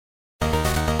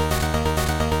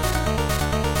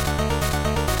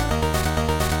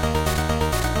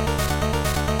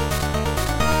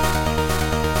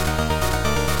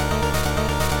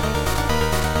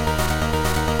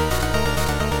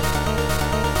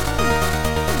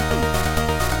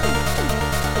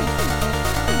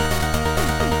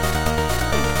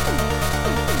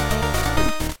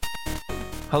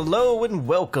Hello and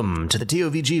welcome to the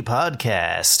TOVG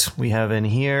podcast. We have in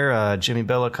here Jimmy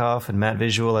Belikoff and Matt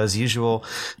Visual as usual.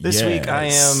 This week I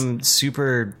am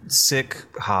super sick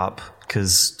hop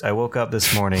because I woke up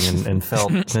this morning and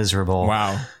felt miserable.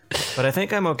 Wow. But I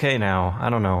think I'm okay now. I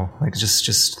don't know, like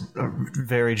just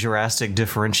very drastic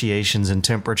differentiations in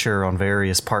temperature on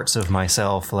various parts of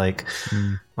myself. Like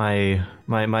my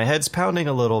head's pounding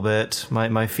a little bit.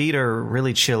 My feet are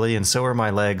really chilly, and so are my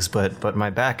legs. But my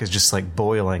back is just like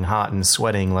boiling hot and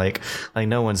sweating like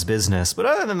no one's business. But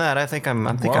other than that, I think I'm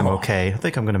okay. I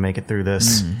think I'm gonna make it through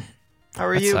this. How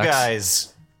are you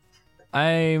guys?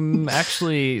 I'm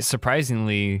actually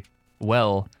surprisingly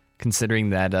well,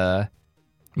 considering that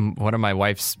one of my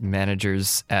wife's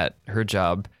managers at her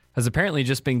job has apparently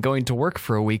just been going to work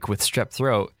for a week with strep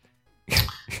throat.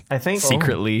 I think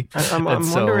secretly. I'm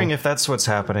wondering if that's what's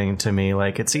happening to me.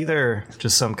 Like, it's either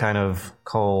just some kind of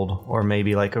cold or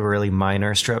maybe like a really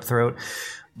minor strep throat.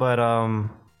 But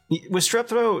with strep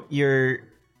throat,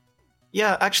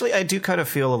 actually, I do kind of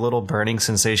feel a little burning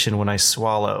sensation when I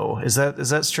swallow. Is that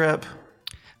strep?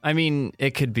 I mean,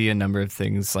 it could be a number of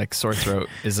things. Like sore throat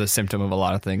is a symptom of a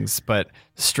lot of things, but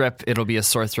strep, it'll be a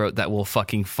sore throat that will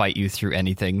fucking fight you through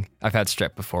anything. I've had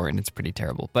strep before and it's pretty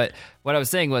terrible. But what I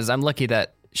was saying was I'm lucky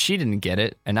that she didn't get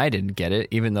it and I didn't get it,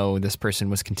 even though this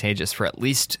person was contagious for at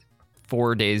least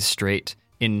 4 days straight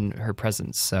in her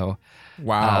presence. So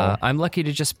wow, I'm lucky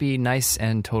to just be nice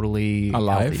and totally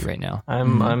alive healthy right now.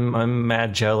 I'm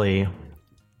mad jelly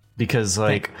because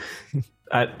like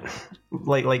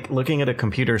like looking at a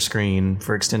computer screen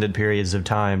for extended periods of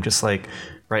time, just like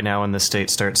right now in this state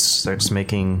starts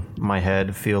making my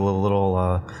head feel a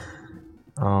little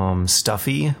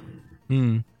stuffy.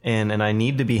 And I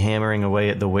need to be hammering away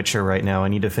at The Witcher right now. I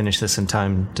need to finish this in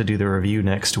time to do the review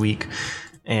next week.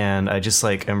 And I just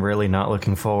like am really not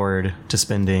looking forward to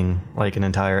spending like an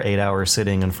entire 8 hours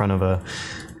sitting in front of a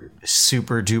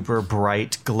super duper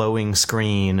bright glowing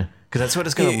screen. Because that's what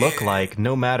it's going to look like,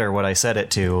 no matter what I set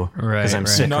it to. Right. Because I'm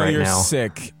sick right now. You're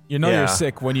sick. You're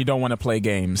sick when you don't want to play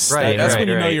games. Right. That's when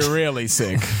you know you're really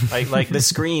sick. like the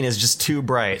screen is just too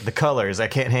bright. The colors, I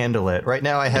can't handle it. Right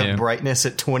now, I have brightness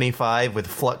at 25 with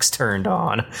flux turned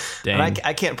on. Dang. And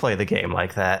I can't play the game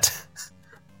like that.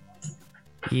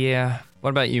 Yeah. What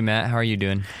about you, Matt? How are you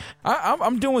doing?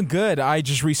 I'm doing good. I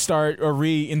just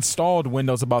reinstalled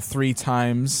Windows about 3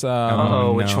 times.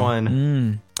 Which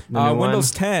one?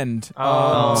 Windows 10.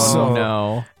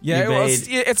 No. Yeah,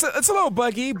 it's a little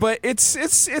buggy, but it's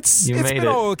been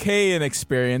okay an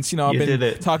experience. You know, I've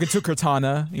been talking to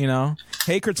Cortana. You know,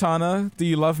 hey Cortana, do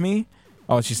you love me?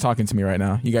 Oh, she's talking to me right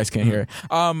now. You guys can't hear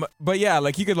it. But yeah,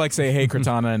 like you could like say hey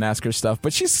Cortana and ask her stuff,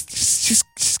 but she's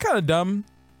kind of dumb.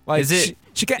 Like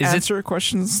she can't answer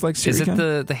questions like Siri. Is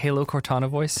it the Halo Cortana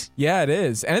voice? Yeah, it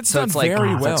is, and it's done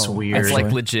very well. That's weird. It's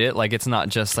like legit. Like it's not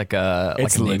just like a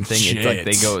name thing.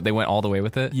 It's like they went all the way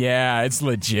with it. Yeah, it's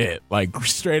legit. Like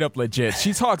straight up legit.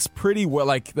 She talks pretty well.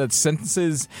 Like the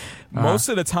sentences, most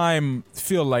of the time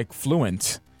feel like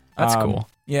fluent. That's cool.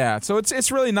 Yeah, so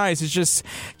it's really nice. It's just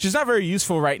she's not very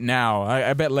useful right now.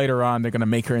 I bet later on they're gonna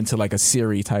make her into like a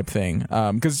Siri type thing.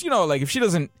 Because like if she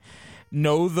doesn't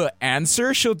know the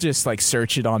answer, she'll just like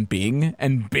search it on Bing,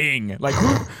 and Bing, like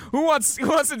who wants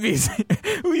to be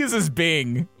who uses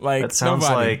Bing? Like that sounds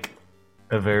like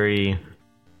a very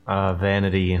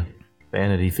vanity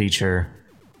feature.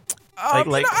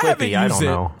 Like Clippy, I don't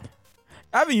know.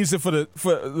 I haven't used it for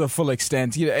the full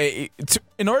extent. You know,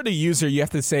 in order to use her, you have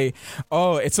to say,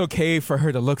 "Oh, it's okay for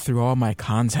her to look through all my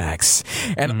contacts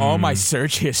and all my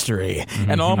search history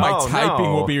and all my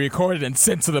typing will be recorded and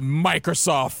sent to the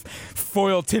Microsoft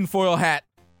tinfoil hat."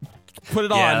 Put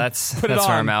it on. Yeah, that's where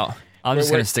I'm out. I'm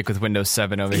just gonna stick with Windows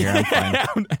 7 over here. I'm fine.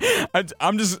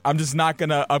 I'm just not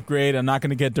gonna upgrade. I'm not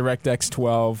gonna get DirectX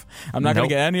 12. I'm not gonna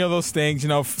get any of those things. You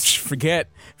know, forget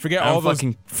all those.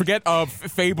 Forget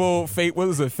Fable. What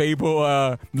was it?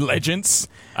 Fable Legends.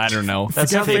 I don't know.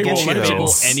 That's how they get you.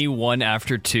 Fable any one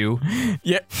after 2.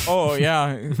 Yeah. Oh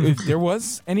yeah. There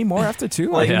was any more after 2?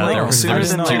 Sooner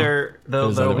than later,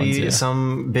 there'll be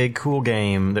some big cool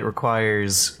game that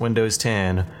requires Windows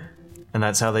 10. And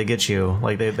that's how they get you.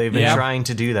 Like they've been trying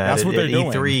to do that. That's what they're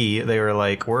doing. E3, they were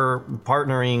like, we're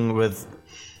partnering with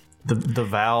the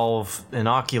Valve and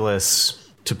Oculus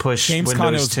to push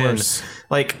Windows 10. Worse.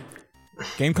 Like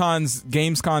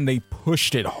Gamescom, they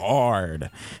pushed it hard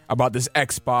about this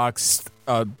Xbox,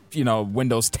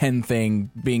 Windows 10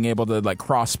 thing being able to like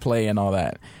cross-play and all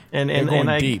that. And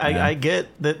I get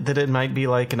that it might be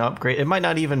like an upgrade. It might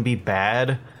not even be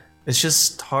bad. It's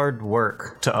just hard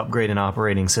work to upgrade an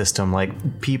operating system. Like,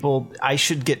 I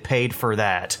should get paid for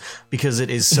that because it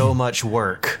is so much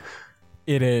work.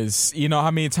 It is. You know how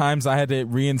many times I had to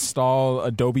reinstall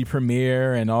Adobe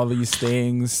Premiere and all these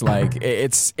things? Like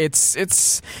it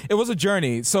was a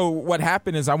journey. So what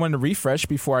happened is I wanted to refresh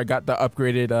before I got the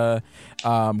upgraded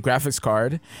graphics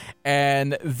card,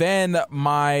 and then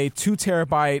my 2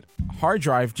 terabyte hard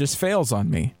drive just fails on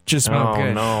me.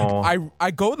 No.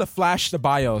 I go to flash the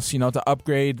BIOS, to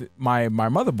upgrade my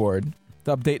motherboard,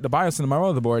 to update the BIOS into my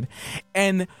motherboard,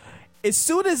 and as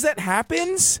soon as that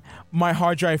happens, my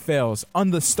hard drive fails on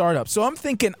the startup. So I'm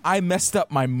thinking I messed up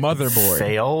my motherboard.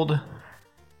 Failed?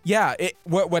 Yeah.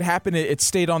 What happened? It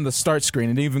stayed on the start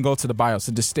screen. It didn't even go to the BIOS.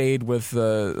 It just stayed with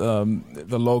the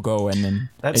logo, and then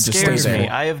that it just scares stayed me.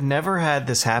 there. I have never had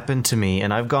this happen to me,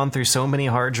 and I've gone through so many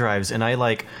hard drives, and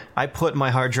I put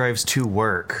my hard drives to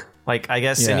work. Like, I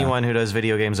guess anyone who does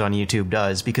video games on YouTube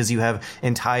does, because you have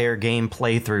entire game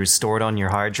playthroughs stored on your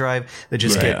hard drive that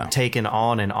just get taken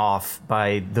on and off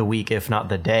by the week, if not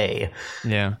the day.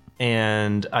 Yeah.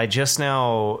 And I just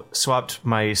now swapped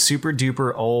my super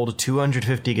duper old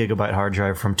 250 gigabyte hard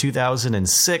drive from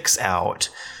 2006 out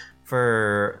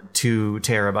for 2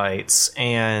 terabytes.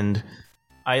 And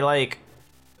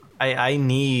I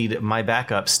need my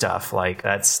backup stuff. Like,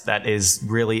 that is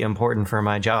really important for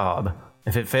my job.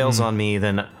 If it fails on me,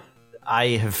 then I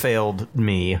have failed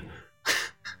me.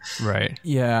 Right.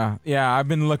 Yeah. I've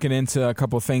been looking into a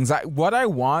couple things. I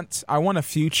want a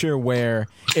future where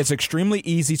it's extremely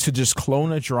easy to just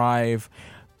clone a drive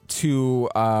to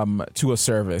a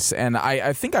service, and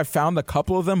I think I found a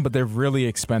couple of them, but they're really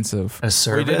expensive. A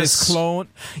service? They just clone,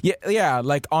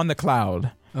 like on the cloud.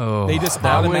 Oh, they just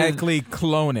automatically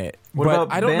clone it.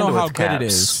 But I don't know how good it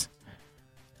is.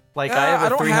 Like, I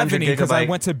have a 300 don't have any because I gigabyte.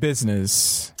 went to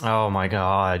business. Oh my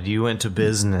god, you went to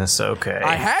business. Okay.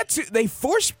 I had to. They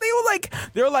forced.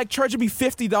 They were like charging me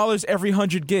 $50 every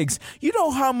 100 gigs. You know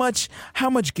how much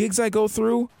gigs I go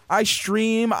through? I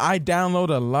stream. I download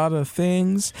a lot of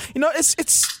things.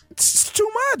 It's too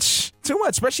much.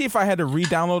 Especially if I had to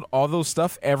re-download all those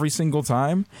stuff every single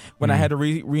time when I had to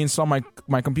reinstall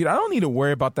my computer. I don't need to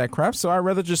worry about that crap, so I'd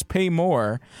rather just pay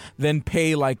more than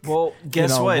pay Well,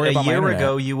 guess what? A year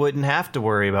ago, you wouldn't have to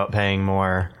worry about paying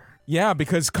more. Yeah,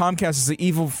 because Comcast is an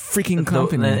evil freaking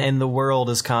company. And the world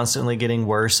is constantly getting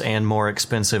worse and more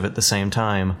expensive at the same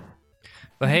time.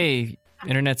 But hey,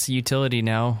 internet's a utility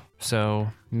now, so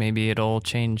maybe it'll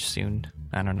change soon.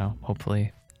 I don't know.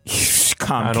 Hopefully.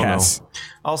 Comcast. I don't know.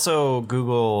 Also,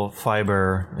 Google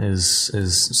Fiber is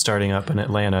starting up in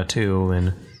Atlanta too,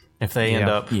 and if they end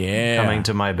up coming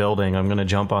to my building, I'm going to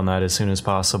jump on that as soon as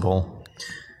possible.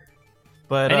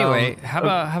 But anyway, how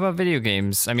about video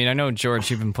games? I mean, I know,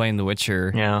 George, you've been playing The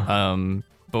Witcher. Yeah.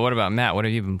 But what about Matt? What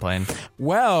have you been playing?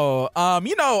 Well,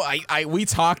 we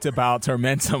talked about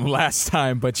Tormentum last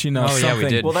time, but something we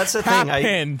did. Well, that's the happened.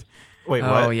 thing. Wait,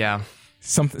 what? Oh yeah.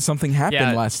 Something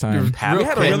happened last time. We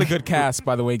had a really good cast,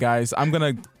 by the way, guys. I'm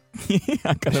gonna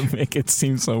make it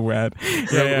seem so rad.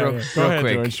 Real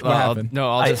quick. George. What happened?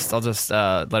 I'll just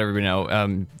let everybody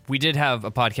know. We did have a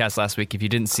podcast last week. If you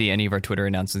didn't see any of our Twitter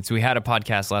announcements, we had a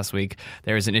podcast last week.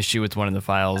 There was an issue with one of the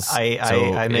files.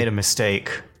 I made a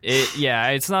mistake.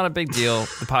 It's not a big deal.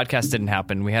 The podcast didn't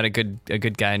happen. We had a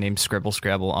good guy named Scribble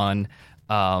Scrabble on.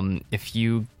 If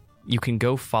you can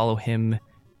go follow him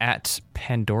at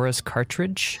Pandora's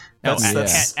Cartridge. No,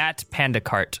 at Panda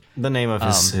Cart. The name of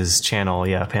his channel,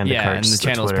 Panda Cart. Yeah, and the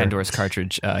channel is Pandora's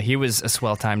Cartridge. He was a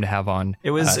swell time to have on. It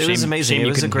was amazing. It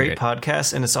was a great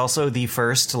podcast, and it's also the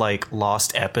first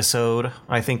lost episode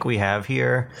I think we have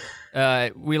here.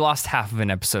 We lost half of an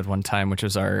episode one time, which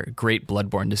was our great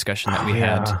Bloodborne discussion that we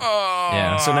had.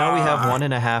 Yeah. So now we have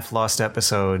 1.5 lost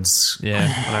episodes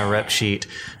on our rep sheet.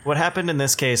 What happened in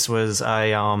this case was I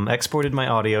exported my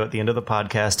audio at the end of the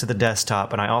podcast to the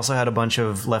desktop, and I also had a bunch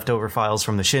of leftover files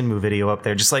from the Shenmue video up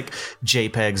there, just like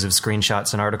JPEGs of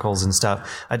screenshots and articles and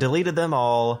stuff. I deleted them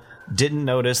all, didn't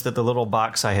notice that the little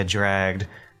box I had dragged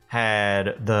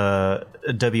had the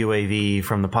WAV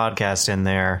from the podcast in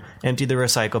there, emptied the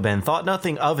recycle bin, thought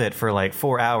nothing of it for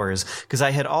 4 hours, because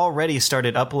I had already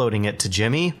started uploading it to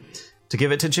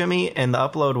give it to Jimmy, and the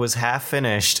upload was half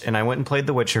finished, and I went and played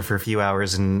The Witcher for a few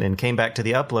hours and came back to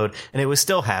the upload, and it was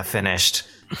still half finished.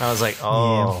 I was like,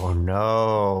 oh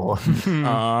no.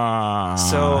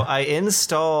 So I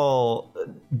install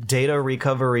data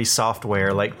recovery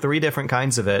software, 3 different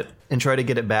kinds of it, and try to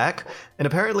get it back. And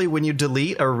apparently when you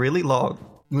delete a really long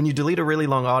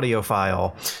audio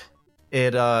file,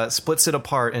 it splits it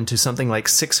apart into something like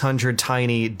 600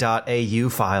 tiny .au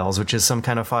files, which is some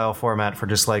kind of file format for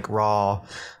just raw,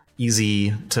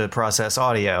 easy to process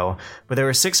audio. But there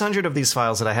were 600 of these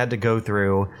files that I had to go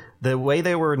through. The way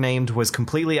they were named was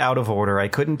completely out of order. I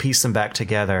couldn't piece them back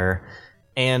together.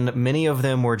 and many of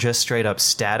them were just straight up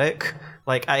static.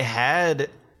 Like, I had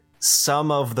some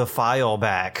of the file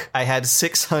back. I had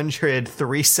 600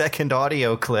 3-second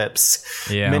audio clips,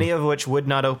 many of which would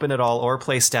not open at all or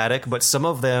play static, but some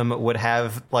of them would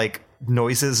have like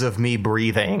noises of me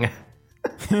breathing.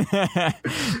 That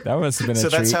must have been so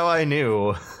that's how I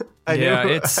knew. I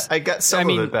got some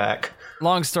of it back.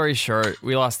 Long story short,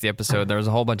 we lost the episode. There was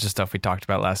a whole bunch of stuff we talked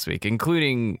about last week,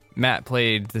 including Matt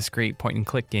played this great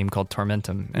point-and-click game called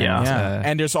Tormentum. And,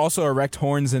 and there's also erect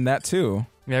horns in that, too.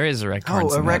 There is erect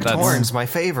horns. Oh, erect horns, my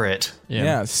favorite. Yeah.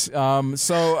 Yes.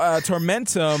 So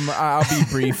Tormentum, I'll be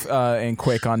brief and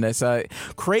quick on this.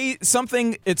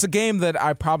 It's a game that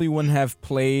I probably wouldn't have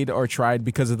played or tried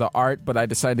because of the art, but I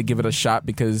decided to give it a shot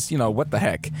because, what the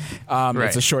heck?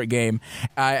 It's a short game.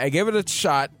 I gave it a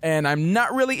shot, and I'm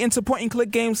not really into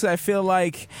point-and-click games, so I feel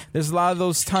like there's a lot of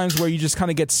those times where you just kind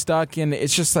of get stuck, and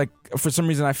it's just like, for some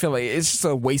reason, I feel like it's just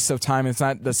a waste of time. It's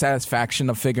not the satisfaction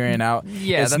of figuring it out.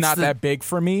 Yeah, it's not that big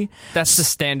for me. That's the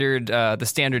standard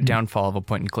downfall of a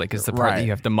point and click is the part that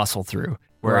you have to muscle through.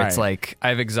 Where it's like,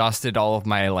 I've exhausted all of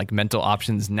my like mental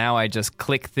options. Now I just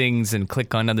click things and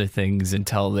click on other things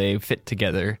until they fit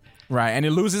together. Right, and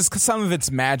it loses some of its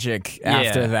magic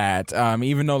after that.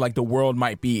 Even though like the world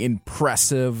might be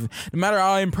impressive, no matter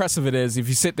how impressive it is, if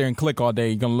you sit there and click all day,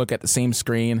 you're gonna look at the same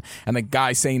screen and the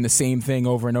guy saying the same thing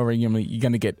over and over. You're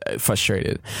gonna get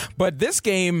frustrated. But this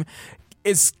game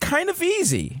is kind of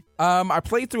easy. I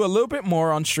played through a little bit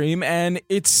more on stream, and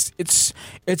it's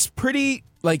pretty.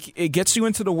 Like, it gets you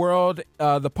into the world.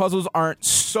 The puzzles aren't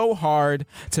so hard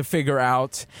to figure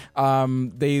out.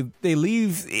 They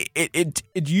leave it.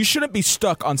 You shouldn't be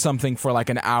stuck on something for like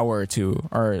an hour or two,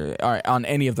 or on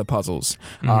any of the puzzles.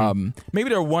 Maybe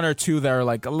there are one or two that are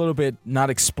like a little bit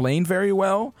not explained very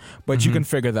well, but you can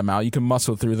figure them out. You can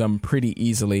muscle through them pretty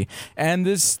easily. And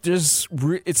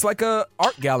it's like a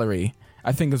art gallery,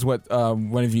 I think is what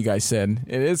one of you guys said.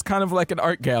 It is kind of like an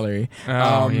art gallery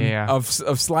of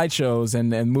slideshows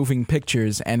and moving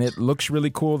pictures, and it looks really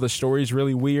cool. The story's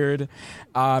really weird,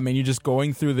 and you're just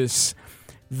going through this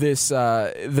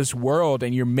world,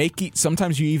 and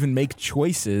sometimes you even make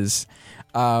choices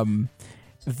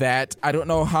that I don't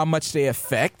know how much they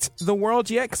affect the world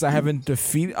yet, because I haven't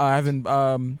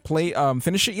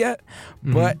finished it yet.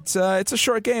 But it's a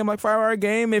short game, like 5-hour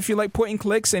game. If you like point and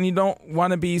clicks and you don't want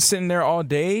to be sitting there all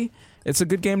day, it's a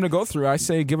good game to go through. I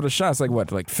say give it a shot. It's like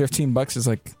what, like $15 is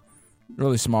like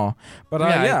really small, but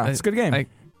it's a good game.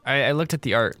 I looked at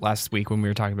the art last week when we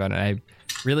were talking about it. And I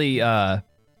really,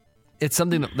 it's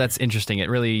something that's interesting. It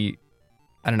really,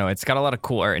 I don't know, it's got a lot of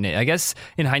cool art in it. I guess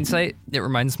in hindsight, it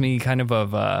reminds me kind of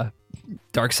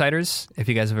Darksiders, if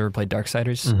you guys have ever played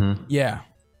Darksiders. Yeah.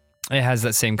 It has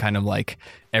that same kind of like,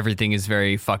 everything is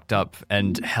very fucked up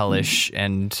and hellish,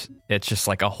 and it's just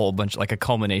like a whole bunch, like a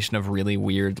culmination of really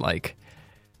weird, like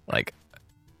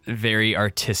very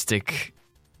artistic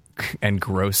and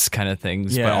gross kind of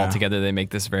things, but all together they make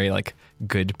this very like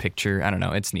good picture. I don't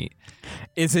know, it's neat.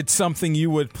 Is it something you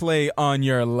would play on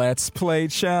your Let's Play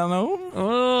channel?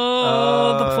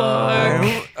 The plug.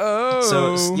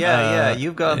 So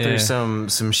you've gone through some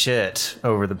shit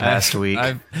over the past week.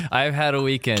 I've had a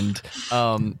weekend.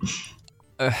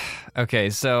 Okay,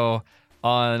 so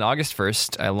on August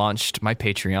 1st, I launched my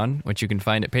Patreon, which you can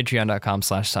find at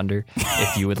patreon.com/Sunder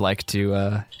if you would like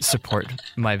to support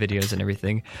my videos and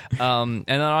everything. And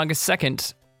on August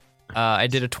 2nd, I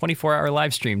did a 24-hour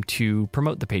live stream to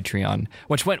promote the Patreon,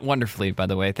 which went wonderfully, by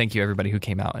the way. Thank you, everybody who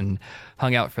came out and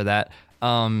hung out for that.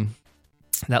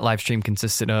 That live stream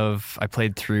consisted of, I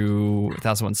played through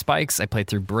 1001 Spikes, I played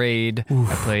through Braid,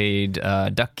 I played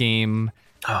Duck Game,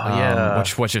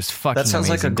 which is fucking amazing. That sounds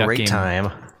like a great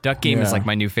time. Duck Game is like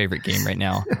my new favorite game right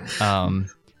now.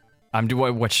 I'm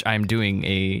doing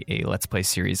a Let's Play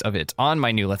series of it on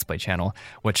my new Let's Play channel,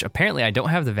 which apparently I don't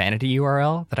have the vanity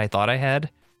URL that I thought I had.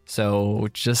 So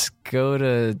just go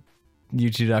to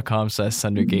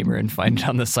youtube.com/SunderGamer and find it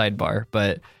on the sidebar.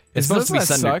 But it's supposed to be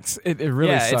Sunder. Sucks. It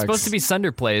really sucks. It's supposed to be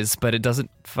Sunder Plays, but it doesn't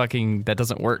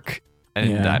work.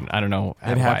 And I don't know.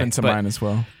 It happened to mine as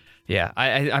well. Yeah,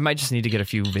 I might just need to get a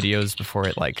few videos before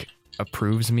it like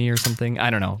approves me or something. I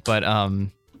don't know. But I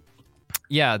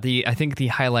think the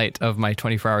highlight of my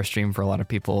 24-hour stream for a lot of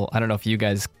people, I don't know if you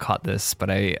guys caught this, but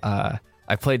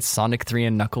I played Sonic 3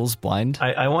 and Knuckles blind.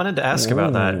 I wanted to ask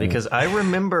about that because I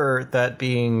remember that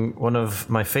being one of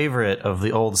my favorite of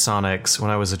the old Sonics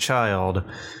when I was a child.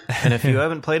 And if you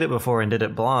haven't played it before and did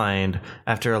it blind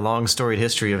after a long storied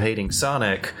history of hating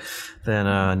Sonic, then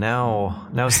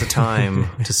now's the time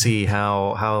to see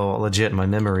how legit my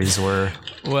memories were.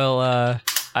 Well,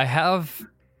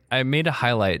 I made a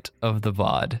highlight of the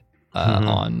VOD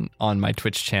on my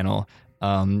Twitch channel.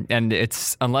 And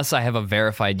it's, unless I have a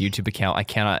verified YouTube account, I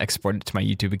cannot export it to my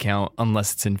YouTube account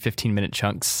unless it's in 15-minute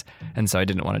chunks. And so I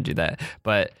didn't want to do that.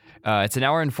 But it's an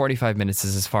hour and 45 minutes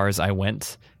is as far as I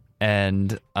went.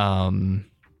 And let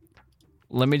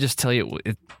me just tell you,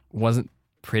 it wasn't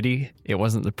pretty. It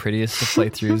wasn't the prettiest of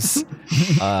playthroughs.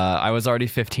 I was already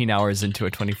 15 hours into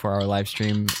a 24-hour live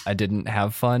stream. I didn't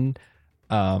have fun.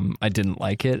 I didn't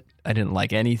like it. I didn't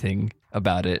like anything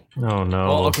about it. Oh no.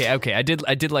 Well, okay. I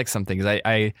did like some things.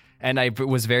 I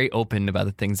was very open about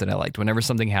the things that I liked. Whenever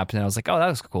something happened, I was like, "Oh, that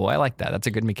was cool. I like that. That's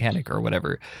a good mechanic or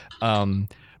whatever."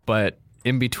 But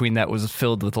in between that was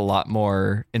filled with a lot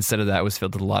more. Instead of that, it was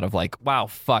filled with a lot of like, "Wow,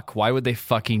 fuck. Why would they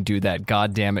fucking do that?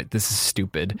 God damn it. This is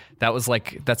stupid." That's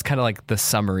kind of like the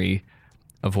summary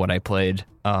of what I played.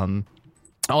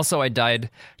 Also, I died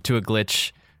to a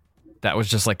glitch that was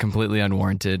just like completely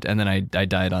unwarranted, and then I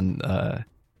died on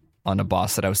a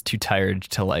boss that I was too tired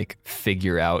to like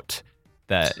figure out.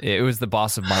 That it was the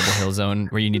boss of Marble Hill Zone,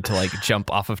 where you need to like jump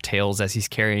off of Tails as he's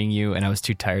carrying you, and I was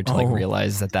too tired to like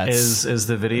realize that's is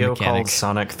the video called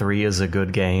Sonic 3 is a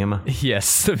good game?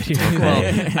 Yes, the video. Well,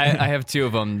 I have two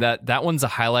of them. That one's a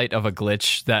highlight of a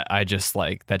glitch that I just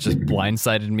like that just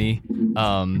blindsided me.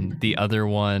 The other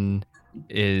one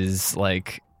is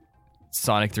like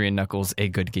Sonic 3 and Knuckles, a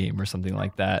good game or something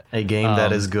like that. A game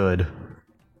that is good.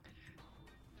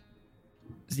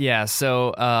 Yeah,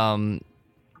 so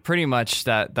pretty much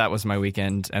that was my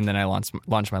weekend, and then I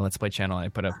launched my Let's Play channel. I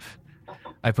put up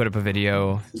a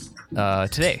video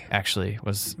today. Actually,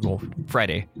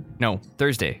 Friday. No,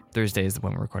 Thursday. Thursday is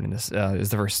when we're recording this. Is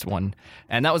the first one,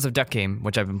 and that was a Duck Game,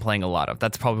 which I've been playing a lot of.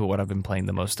 That's probably what I've been playing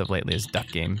the most of lately is Duck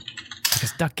Game,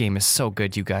 because Duck Game is so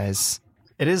good, you guys.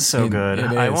 It is so good.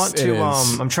 I want to.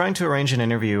 I'm trying to arrange an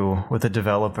interview with a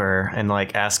developer and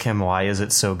like ask him why is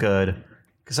it so good.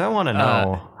 Because I want to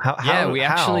know how. Yeah,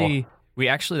 we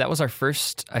actually that was our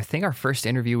first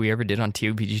interview we ever did on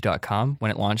TOVG.com when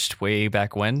it launched way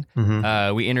back when.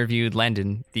 Mm-hmm. We interviewed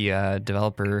Landon, the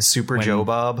developer, Super Joe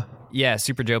Bob. Yeah,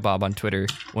 Super Joe Bob on Twitter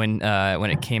when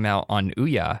it came out on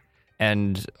Ouya,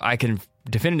 and I can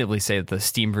definitively say that the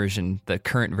Steam version, the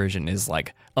current version, is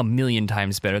like a million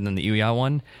times better than the Ouya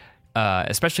one.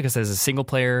 Especially because there's a single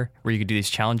player where you could do these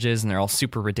challenges, and they're all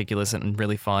super ridiculous and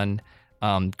really fun.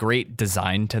 Great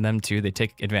design to them too. They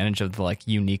take advantage of the like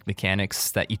unique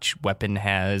mechanics that each weapon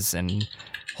has and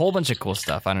a whole bunch of cool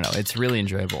stuff. I don't know. It's really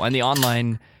enjoyable. And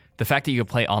the fact that you can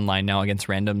play online now against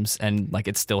randoms and like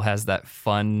it still has that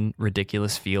fun,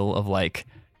 ridiculous feel of like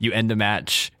you end a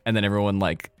match and then everyone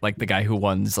like the guy who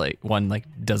won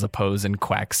does a pose and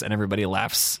quacks and everybody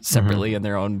laughs separately in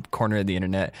their own corner of the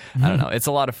internet. I don't know. It's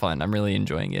a lot of fun. I'm really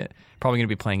enjoying it. Probably going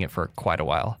to be playing it for quite a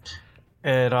while.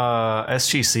 At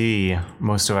SGC,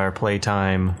 most of our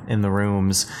playtime in the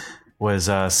rooms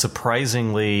was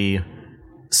surprisingly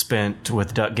spent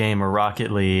with Duck Game or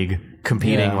Rocket League,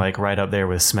 competing like right up there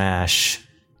with Smash.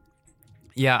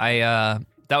 Yeah,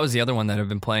 that was the other one that I've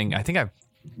been playing. I think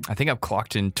I've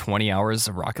clocked in 20 hours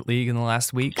of Rocket League in the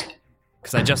last week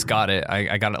because I just got it.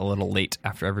 I got it a little late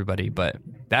after everybody, but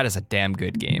that is a damn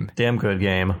good game. Damn good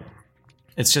game.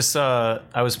 It's just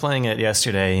I was playing it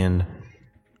yesterday and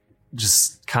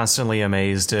just constantly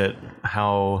amazed at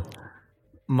how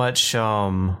much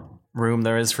room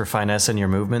there is for finesse in your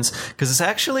movements, because it's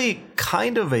actually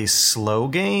kind of a slow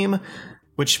game,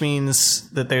 which means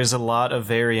that there's a lot of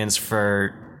variance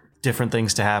for different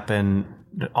things to happen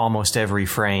almost every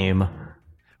frame.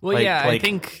 Well, I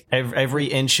think every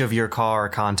inch of your car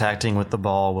contacting with the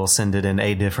ball will send it in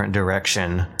a different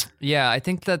direction. Yeah, I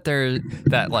think that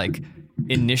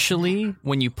initially,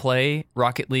 when you play,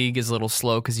 Rocket League is a little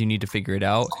slow because you need to figure it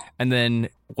out. And then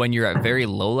when you're at very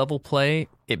low level play,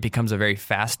 it becomes a very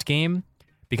fast game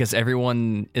because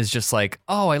everyone is just like,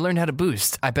 oh, I learned how to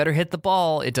boost. I better hit the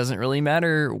ball. It doesn't really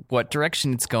matter what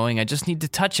direction it's going. I just need to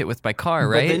touch it with my car,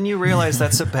 right? But then you realize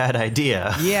that's a bad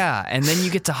idea. Yeah, and then you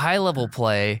get to high level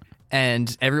play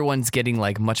and everyone's getting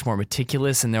like much more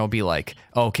meticulous, and there'll be like,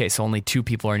 oh, okay, so only 2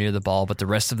 people are near the ball, but the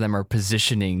rest of them are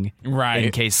positioning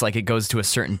in case like it goes to a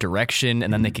certain direction,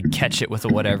 and then they can catch it with a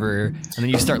whatever, and then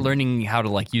you start learning how to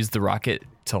like use the rocket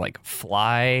to like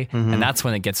fly, and that's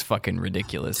when it gets fucking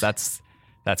ridiculous. That's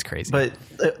crazy. But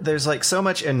there's like so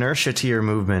much inertia to your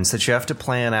movements that you have to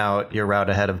plan out your route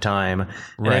ahead of time,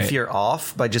 and if you're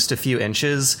off by just a few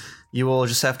inches, you will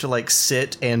just have to like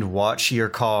sit and watch your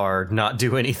car not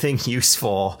do anything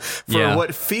useful for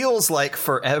what feels like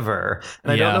forever.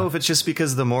 And I don't know if it's just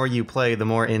because the more you play, the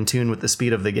more in tune with the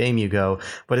speed of the game you go.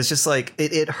 But it's just like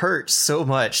it hurts so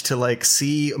much to like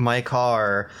see my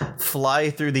car fly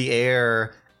through the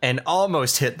air and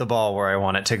almost hit the ball where I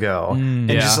want it to go, and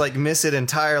just like miss it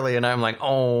entirely, and I'm like,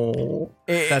 oh,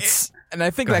 And I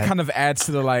think that kind of adds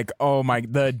to the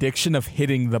the addiction of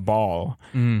hitting the ball.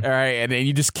 All right. And then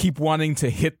you just keep wanting to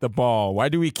hit the ball. Why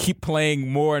do we keep playing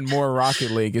more and more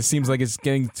Rocket League? It seems like it's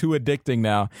getting too addicting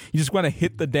now. You just want to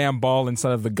hit the damn ball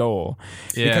inside of the goal.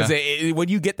 Yeah. Because when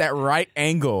you get that right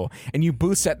angle and you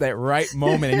boost at that right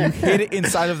moment and you hit it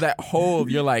inside of that hole,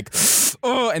 you're like,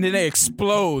 oh, and then it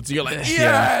explodes. You're like,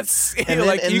 yes! And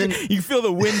then you feel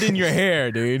the wind in your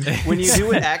hair, dude. When you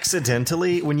do it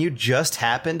accidentally, when you just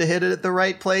happen to hit it at the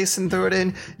right place and throw it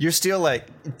in, you're still like,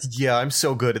 yeah, I'm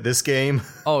so good at this game.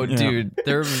 Oh, dude,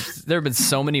 there have been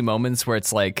so many moments where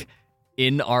it's like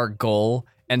in our goal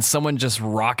and someone just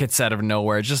rockets out of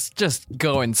nowhere, just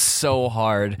going so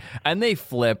hard, and they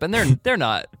flip, and they're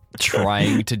not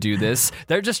trying to do this.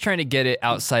 They're just trying to get it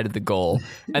outside of the goal,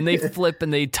 and they flip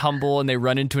and they tumble and they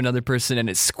run into another person, and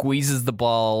it squeezes the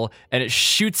ball and it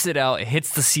shoots it out. It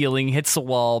hits the ceiling, hits the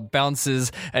wall,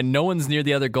 bounces, and no one's near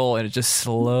the other goal, and it just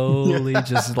slowly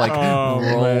just like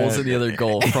rolls in the other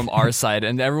goal from our side,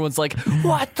 and everyone's like,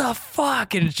 what the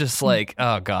fuck? And it's just like,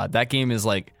 oh god, that game is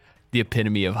like the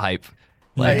epitome of hype.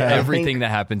 Like everything that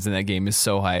happens in that game is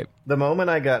so hype. The moment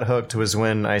I got hooked was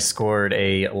when I scored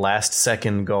a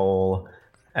last-second goal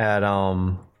at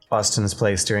Austin's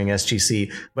place during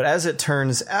SGC. But as it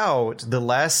turns out, the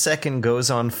last second goes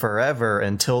on forever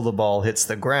until the ball hits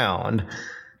the ground,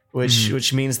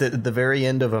 which means that at the very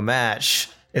end of a match,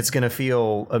 it's going to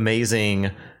feel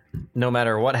amazing no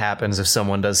matter what happens if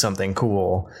someone does something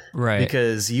cool. Right.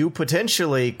 Because you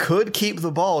potentially could keep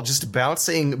the ball just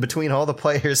bouncing between all the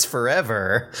players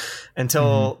forever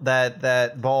until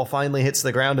that ball finally hits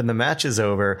the ground and the match is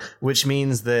over, which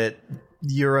means that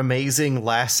your amazing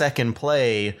last second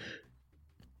play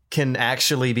can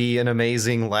actually be an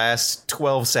amazing last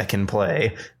 12-second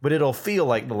play, but it'll feel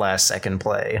like the last second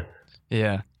play.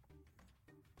 Yeah.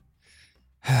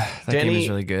 That game is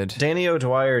really good. Danny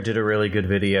O'Dwyer did a really good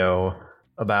video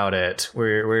about it,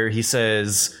 where he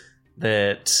says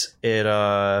that it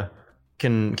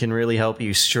can really help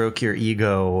you stroke your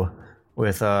ego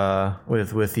with your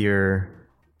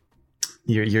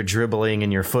dribbling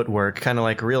and your footwork, kind of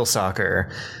like real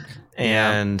soccer,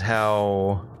 and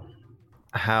how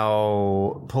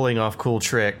pulling off cool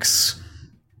tricks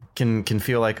can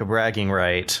feel like a bragging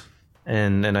right,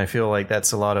 and I feel like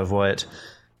that's a lot of what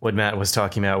Matt was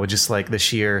talking about, with just like the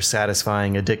sheer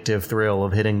satisfying addictive thrill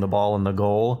of hitting the ball in the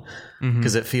goal,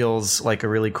 because it feels like a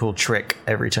really cool trick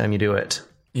every time you do it.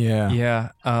 Yeah.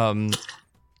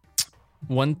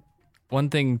 One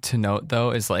thing to note though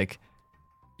is like,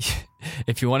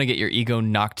 if you want to get your ego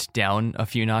knocked down a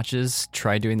few notches,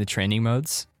 try doing the training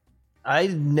modes. I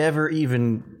never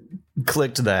even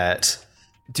clicked that.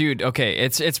 Dude, okay,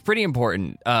 it's pretty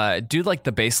important. Do like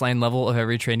the baseline level of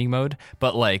every training mode,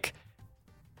 but like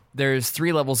there's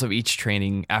 3 levels of each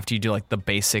training after you do like the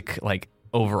basic like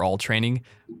overall training.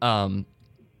 But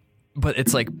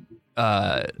it's like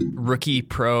rookie,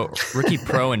 pro,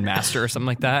 and master or something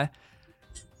like that.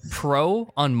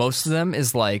 Pro on most of them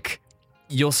is like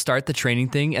you'll start the training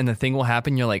thing and the thing will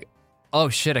happen. You're like, oh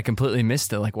shit, I completely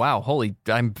missed it. Like, wow, holy,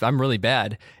 I'm really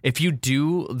bad. If you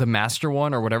do the master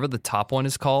one or whatever the top one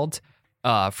is called,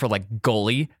 for like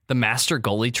goalie, the master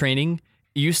goalie training,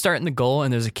 you start in the goal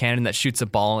and there's a cannon that shoots a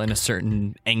ball in a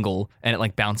certain angle and it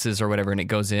like bounces or whatever and it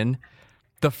goes in.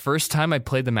 The first time I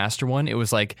played the master one, it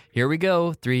was like, here we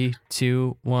go, 3,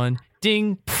 2, 1,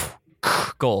 ding,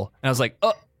 goal. And I was like,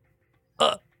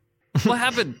 what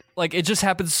happened? Like, it just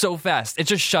happened so fast. It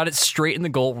just shot it straight in the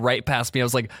goal right past me. I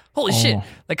was like, holy shit,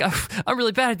 like I'm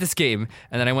really bad at this game.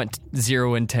 And then I went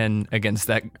 0-10 against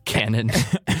that cannon.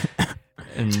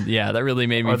 And yeah, that really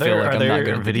made me feel like I'm not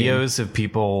good at the game. Videos of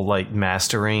people like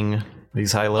mastering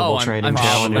these high-level training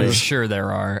challenges? I'm sure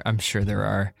there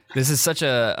are. This is such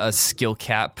a skill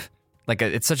cap. Like,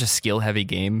 it's such a skill-heavy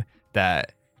game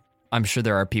that I'm sure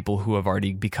there are people who have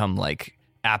already become like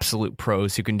absolute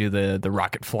pros who can do the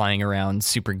rocket flying around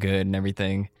super good and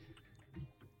everything.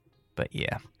 But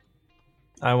yeah,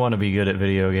 I want to be good at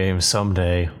video games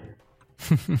someday.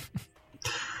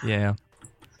 Yeah.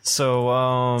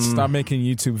 So stop making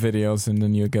YouTube videos and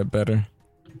then you'll get better.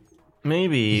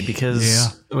 Maybe,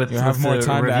 because with more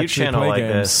time review channel like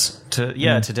games.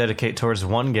 This to dedicate towards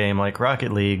one game like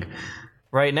Rocket League.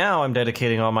 Right now I'm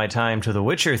dedicating all my time to The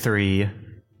Witcher 3,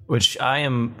 which I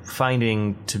am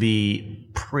finding to be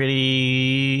pretty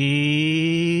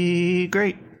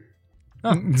great.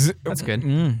 Oh, that's good.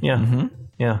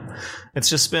 Yeah. It's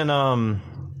just been a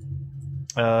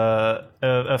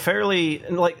fairly,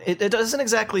 like, it doesn't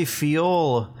exactly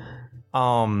feel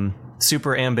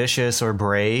super ambitious or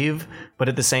brave, but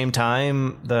at the same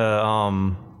time,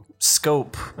 the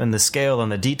scope and the scale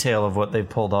and the detail of what they've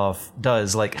pulled off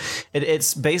does. Like,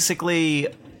 it's basically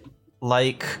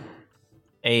like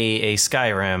a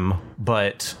Skyrim,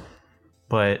 but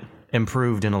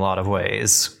improved in a lot of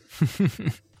ways,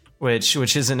 which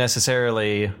isn't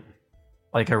necessarily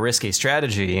like a risky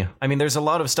strategy. I mean, there's a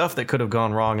lot of stuff that could have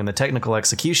gone wrong in the technical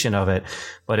execution of it,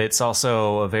 but it's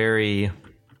also a very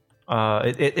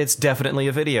it's definitely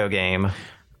a video game.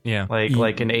 Yeah,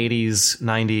 like an 80s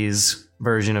 90s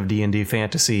version of D&D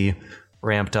fantasy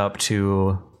ramped up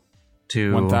to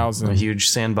 1000, a huge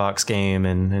sandbox game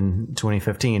in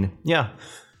 2015. Yeah.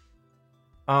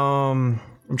 I'm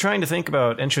trying to think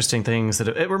about interesting things that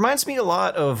it reminds me a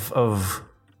lot of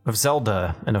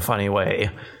Zelda in a funny way.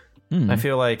 I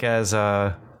feel like as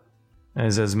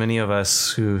many of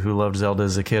us who loved Zelda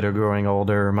as a kid are growing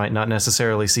older, might not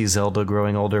necessarily see Zelda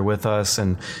growing older with us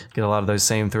and get a lot of those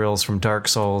same thrills from Dark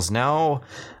Souls. Now,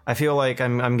 I feel like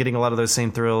I'm getting a lot of those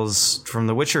same thrills from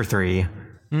The Witcher 3.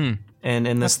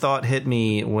 And this thought hit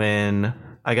me when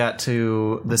I got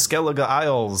to the Skellige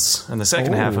Isles in the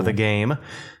second half of the game,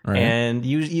 and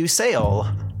you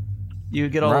sail. You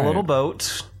get on a little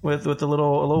boat with a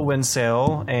little wind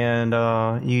sail, and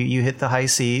you hit the high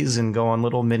seas and go on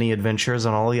little mini adventures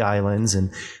on all the islands,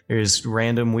 and there's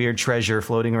random weird treasure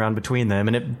floating around between them,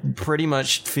 and it pretty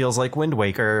much feels like Wind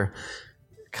Waker,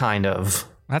 kind of.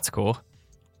 That's cool.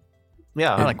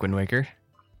 Yeah, I like Wind Waker.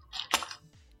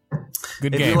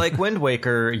 Good if game. you like Wind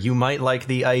Waker, you might like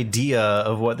the idea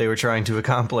of what they were trying to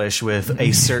accomplish with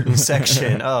a certain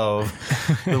section of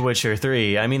The Witcher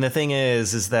 3. I mean, the thing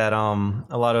is that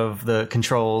a lot of the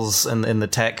controls and the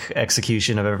tech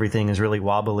execution of everything is really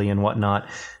wobbly and whatnot,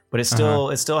 but it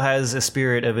still has a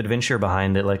spirit of adventure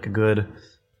behind it, like a good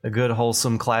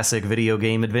wholesome classic video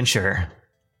game adventure.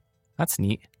 That's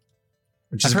neat.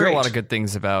 I've heard a lot of good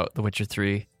things about The Witcher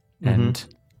 3, and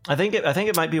I think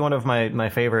it might be one of my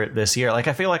favorite this year. Like,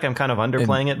 I feel like I'm kind of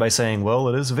underplaying it by saying, well,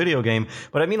 it is a video game,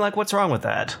 but I mean, like, what's wrong with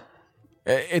that?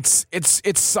 It's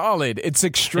solid. It's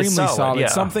extremely solid. Yeah.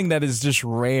 It's something that is just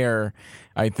rare,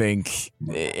 I think,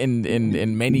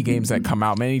 in many games that come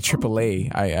out, many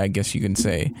AAA, I guess you can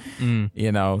say.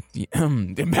 You know,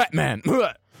 Batman.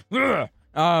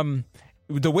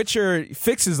 The Witcher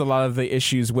fixes a lot of the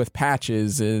issues with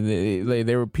patches.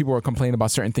 People were complaining about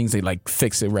certain things. They like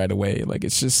fix it right away. Like,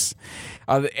 it's just,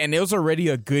 and it was already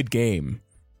a good game,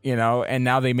 you know. And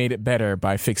now they made it better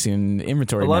by fixing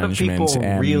inventory management. A lot of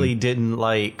people really didn't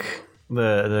like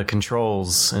the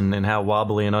controls and how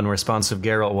wobbly and unresponsive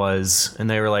Geralt was, and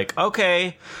they were like,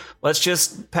 okay, let's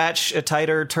just patch a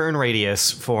tighter turn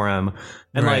radius for him.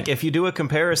 And like, if you do a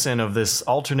comparison of this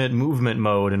alternate movement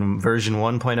mode in version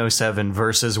 1.07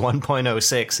 versus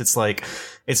 1.06, it's like,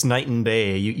 it's night and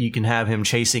day. You can have him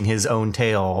chasing his own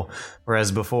tail,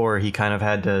 whereas before he kind of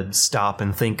had to stop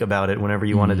and think about it whenever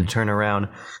you wanted to turn around.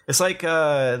 It's like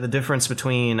the difference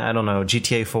between, I don't know,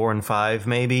 GTA 4 and 5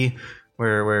 maybe,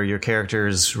 where your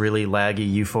character's really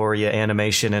laggy Euphoria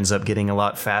animation ends up getting a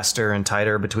lot faster and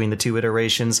tighter between the two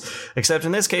iterations. Except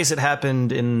in this case, it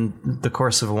happened in the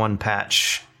course of one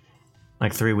patch,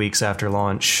 like 3 weeks after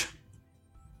launch.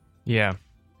 Yeah.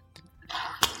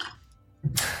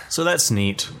 So that's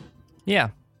neat. Yeah.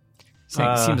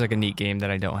 Seems like a neat game that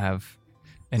I don't have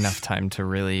enough time to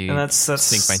really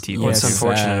sink my teeth into. What's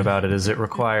unfortunate about it is it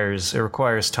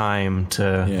requires time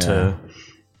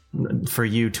for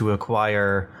you to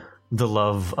acquire the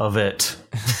love of it.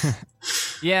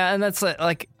 Yeah, and that's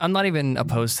like, I'm not even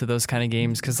opposed to those kind of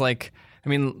games, because, like, I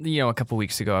mean, you know, a couple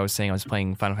weeks ago I was saying I was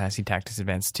playing Final Fantasy Tactics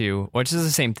Advance 2, which is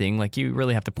the same thing. Like, you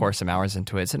really have to pour some hours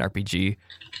into it. It's an RPG.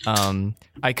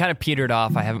 I kind of petered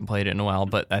off. I haven't played it in a while,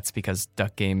 but that's because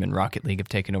Duck Game and Rocket League have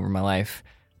taken over my life.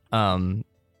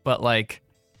 But, like,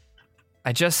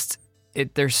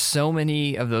 there's so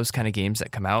many of those kind of games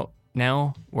that come out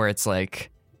now where it's like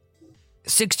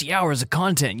 60 hours of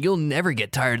content, you'll never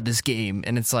get tired of this game.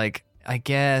 And it's like, I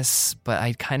guess, but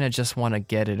I kind of just want to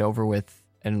get it over with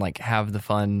and like have the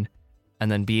fun,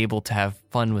 and then be able to have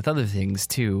fun with other things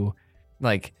too.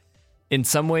 Like, in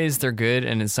some ways they're good,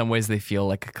 and in some ways they feel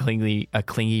like a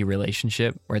clingy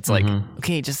relationship where it's like,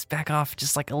 okay, just back off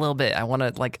just like a little bit. I want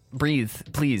to like breathe.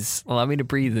 Please allow me to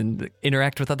breathe and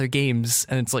interact with other games.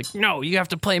 And it's like, no, you have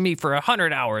to play me for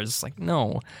 100 hours. Like,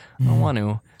 no, I don't want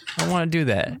to. I don't want to do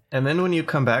that. And then when you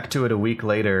come back to it a week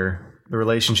later, the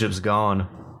relationship's gone.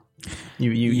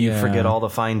 You forget all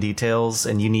the fine details,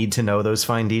 and you need to know those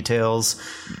fine details.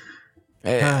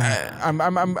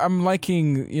 I'm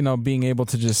liking, you know, being able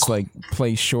to just like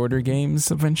play shorter games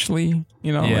eventually.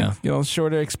 You know, like, you know,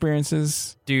 shorter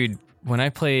experiences. Dude, when I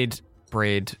played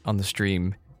Braid on the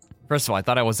stream. First of all, I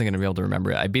thought I wasn't going to be able to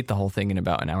remember it. I beat the whole thing in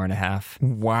about an hour and a half.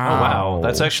 Wow. Oh, wow.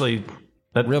 That's actually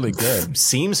really good.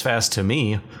 Seems fast to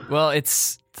me. Well,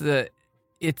 it's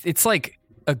like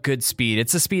a good speed.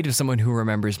 It's the speed of someone who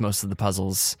remembers most of the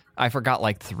puzzles. I forgot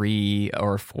like 3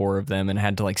 or 4 of them and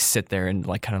had to like sit there and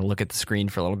like kind of look at the screen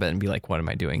for a little bit and be like, what am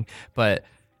I doing? But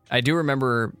I do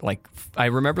remember like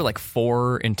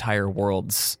 4 entire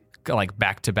worlds like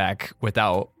back to back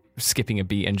without skipping a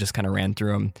beat and just kind of ran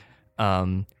through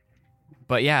them.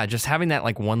 But yeah, just having that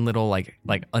like one little like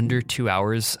under 2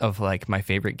 hours of like my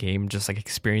favorite game, just like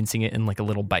experiencing it in like a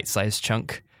little bite-sized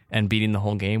chunk and beating the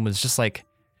whole game was just like,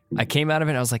 I came out of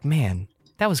it and I was like, man,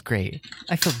 that was great.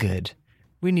 I feel good.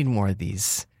 We need more of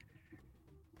these.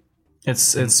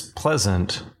 It's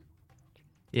pleasant.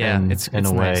 Yeah, it's in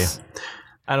a way. Nice.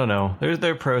 I don't know.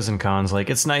 There are pros and cons. Like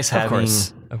it's nice having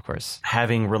of course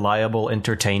having reliable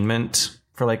entertainment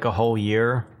for like a whole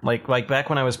year. Like back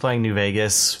when I was playing New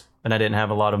Vegas and I didn't have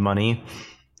a lot of money,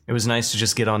 it was nice to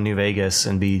just get on New Vegas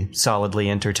and be solidly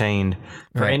entertained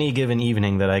for any given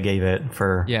evening that I gave it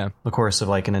for the course of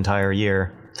like an entire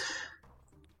year.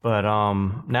 But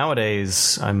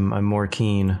nowadays I'm more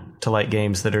keen to like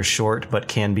games that are short but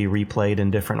can be replayed in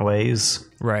different ways.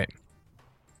 Right.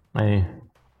 I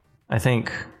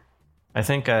think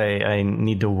I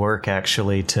need to work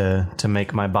actually to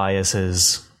make my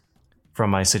biases from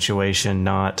my situation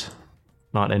not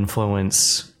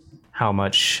influence how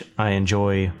much I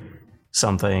enjoy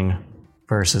something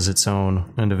versus its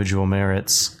own individual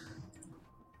merits.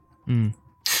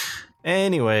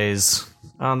 Anyways,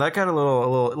 that got a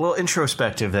little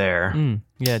introspective there.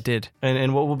 Yeah, it did.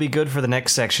 And what will be good for the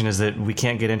next section is that we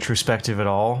can't get introspective at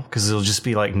all because it'll just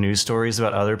be like news stories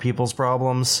about other people's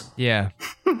problems. Yeah.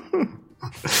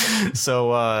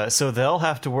 So they'll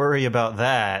have to worry about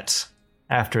that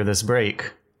after this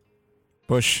break.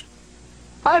 Bush.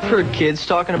 I've heard kids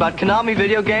talking about Konami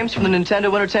video games from the Nintendo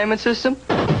Entertainment System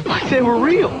like they were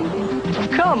real.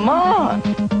 Come on.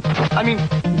 I mean,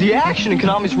 the action in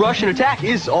Konami's Russian Attack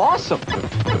is awesome.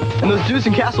 And those dudes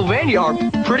in Castlevania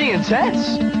are pretty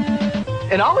intense.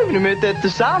 And I'll even admit that the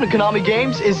sound in Konami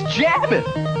games is jamming.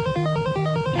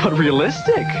 But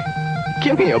realistic?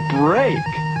 Give me a break.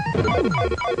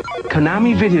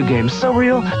 Konami video games, so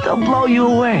real, they'll blow you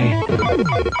away.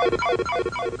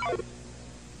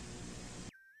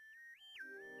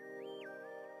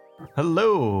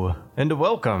 Hello, and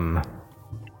welcome.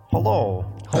 Hello.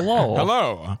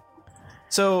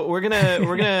 So we're gonna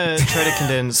try to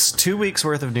condense 2 weeks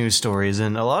worth of news stories,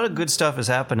 and a lot of good stuff has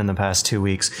happened in the past 2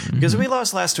 weeks because we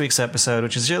lost last week's episode,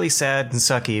 which is really sad and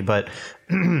sucky. But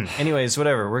anyways,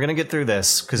 whatever. We're gonna get through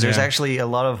this because there's actually a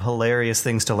lot of hilarious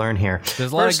things to learn here.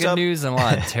 There's a lot of good news and a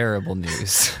lot of terrible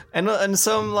news, and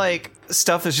some like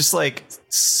stuff is just like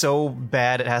so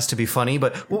bad it has to be funny.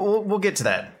 But we'll get to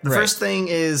that. The first thing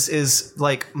is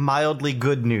like mildly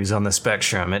good news on the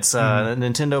spectrum. It's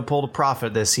Nintendo pulled a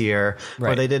profit this year.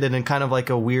 Or they did it in kind of like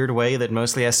a weird way that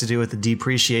mostly has to do with the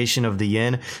depreciation of the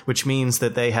yen, which means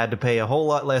that they had to pay a whole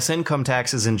lot less income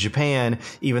taxes in Japan,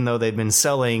 even though they've been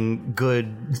selling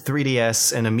good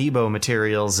 3DS and Amiibo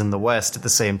materials in the West at the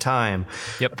same time.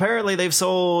 Yep. Apparently they've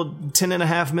sold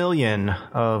 10.5 million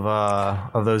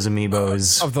of those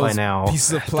Amiibos by now.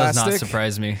 Pieces of plastic. Does not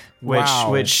surprise me.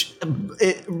 Which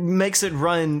it makes it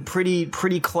run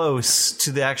pretty close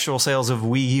to the actual sales of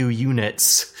Wii U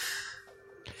units.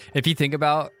 If you think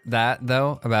about that,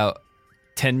 though, about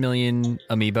 10 million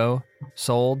Amiibo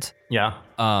sold. Yeah.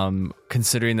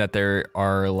 Considering that there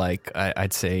are like,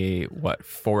 I'd say,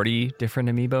 40 different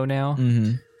Amiibo now?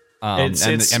 Mm-hmm.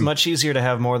 It's much easier to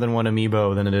have more than one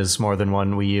Amiibo than it is more than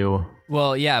one Wii U.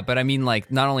 Well, yeah, but I mean,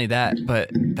 like, not only that, but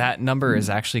that number is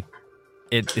actually,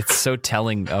 it's so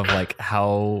telling of like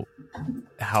how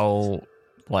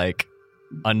like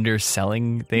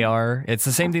underselling they are. It's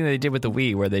the same thing that they did with the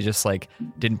Wii, where they just like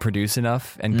didn't produce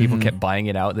enough and people kept buying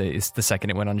it out the second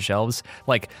it went on shelves.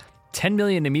 Like 10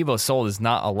 million Amiibo sold is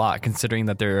not a lot, considering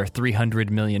that there are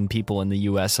 300 million people in the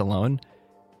US alone,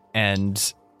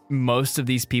 and most of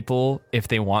these people, if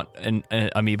they want an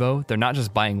Amiibo, they're not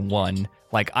just buying one.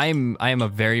 Like I am a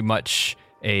very much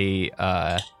a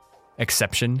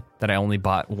exception that I only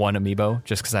bought one Amiibo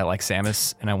just because I like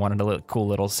Samus and I wanted a cool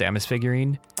little Samus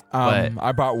figurine. But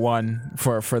I bought one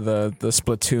for the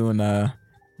Splatoon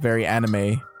very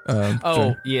anime.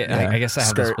 I guess I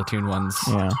have the Splatoon ones.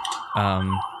 Yeah.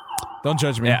 Don't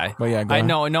judge me. Yeah, but yeah, go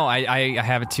I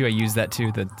have it too. I use that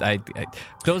too.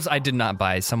 Those I did not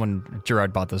buy.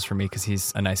 Gerard bought those for me because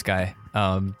he's a nice guy.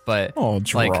 But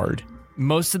Gerard. Like,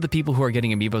 most of the people who are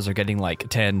getting Amiibos are getting like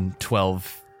 10,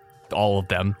 12, all of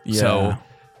them. Yeah. So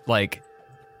like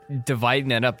dividing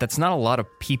that up, that's not a lot of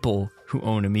people who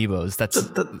own amiibos.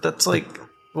 That's like,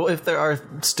 well, if there are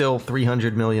still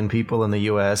 300 million people in the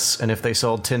U.S., and if they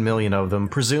sold 10 million of them,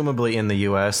 presumably in the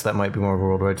U.S., that might be more of a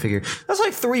worldwide figure. That's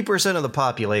like 3% of the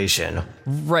population.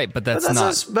 Right, but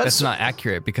that's not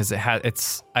accurate, because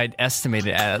I'd estimate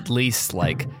it at least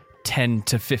like 10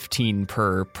 to 15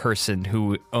 per person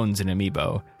who owns an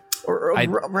amiibo.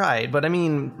 Right, but I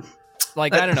mean,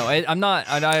 like, I don't know.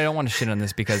 I don't want to shit on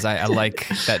this because I like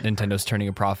that Nintendo's turning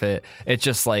a profit. It's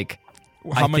just like,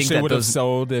 how much they would have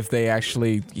sold if they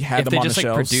actually had them on the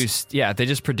shelves? If they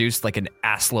just produced like an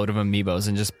ass load of amiibos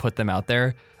and just put them out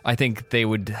there, I think they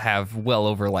would have well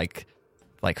over like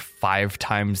 5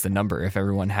 times the number if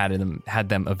everyone had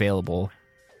them available.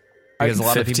 Because a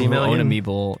lot of people who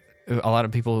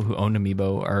own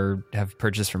Amiibo have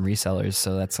purchased from resellers,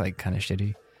 so that's like kind of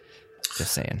shitty.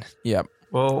 Just saying. Yep.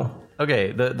 Well,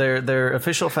 okay. Their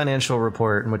official financial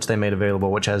report, in which they made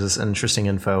available, which has this interesting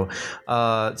info,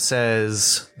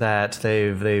 says that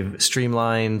they've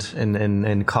streamlined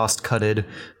and cost cutted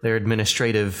their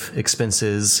administrative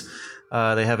expenses.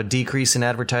 They have a decrease in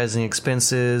advertising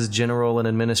expenses, general and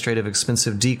administrative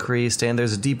expenses decreased, and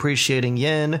there's a depreciating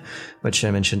yen, which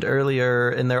I mentioned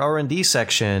earlier. In their R&D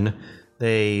section,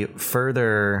 they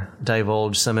further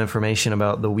divulged some information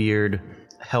about the weird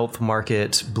health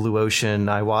market, Blue Ocean,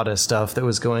 Iwata stuff that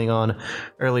was going on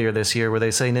earlier this year, where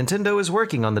they say Nintendo is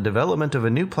working on the development of a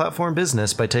new platform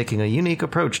business by taking a unique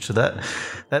approach to that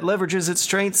leverages its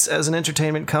strengths as an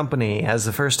entertainment company. As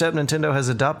the first step, Nintendo has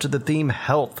adopted the theme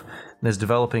health and is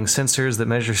developing sensors that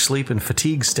measure sleep and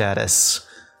fatigue status.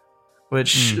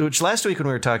 Which last week when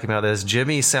we were talking about this,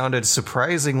 Jimmy sounded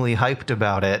surprisingly hyped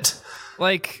about it.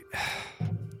 Like,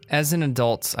 as an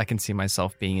adult, I can see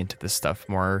myself being into this stuff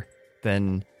more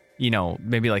than,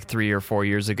 maybe like 3 or 4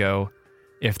 years ago.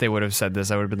 If they would have said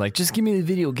this, I would have been like, just give me the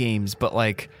video games. But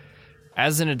like,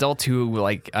 as an adult who,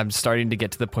 like, I'm starting to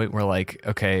get to the point where, like,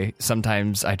 okay,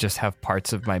 sometimes I just have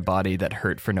parts of my body that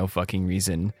hurt for no fucking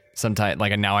reason. Sometimes,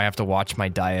 like, now I have to watch my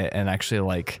diet and actually,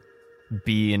 like,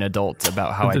 be an adult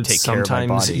about how I take care of my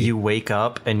body. Sometimes you wake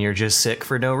up and you're just sick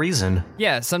for no reason.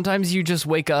 Yeah, sometimes you just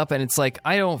wake up and it's like,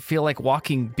 I don't feel like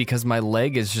walking because my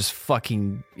leg is just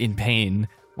fucking in pain.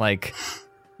 Like,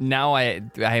 now I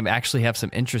actually have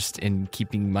some interest in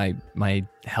keeping my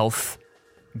health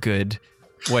good,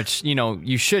 which,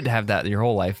 you should have that your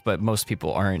whole life, but most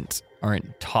people aren't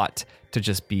taught to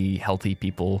just be healthy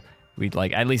people. We'd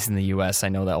like, at least in the US, I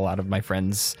know that a lot of my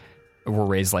friends were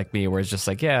raised like me, where it's just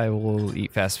like, yeah, we'll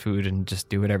eat fast food and just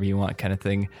do whatever you want kind of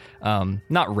thing.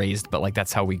 Not raised, but like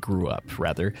that's how we grew up,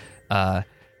 rather.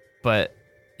 But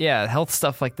yeah, health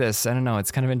stuff like this, I don't know,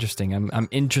 it's kind of interesting. I'm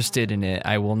interested in it.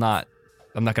 I'm not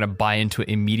going to buy into it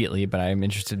immediately, but I'm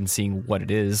interested in seeing what it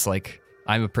is. Like,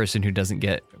 I'm a person who doesn't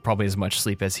get probably as much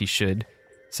sleep as he should,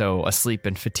 so a sleep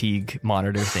and fatigue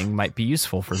monitor thing might be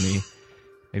useful for me.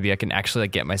 Maybe I can actually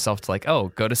get myself to like,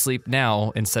 oh, go to sleep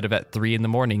now instead of at 3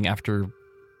 a.m. after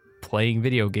playing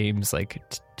video games. Like,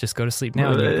 just go to sleep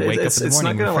now. And you have to wake up in the morning. It's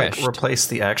not going to like replace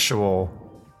the actual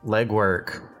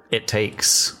legwork it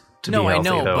takes to be healthy.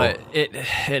 No, I know, but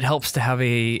it helps to have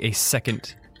a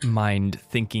second mind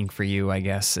thinking for you, I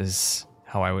guess, is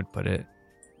how I would put it.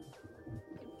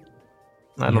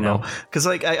 I don't know. Because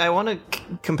like I want to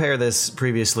compare this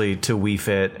previously to Wii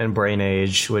Fit and Brain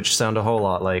Age, which sound a whole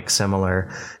lot like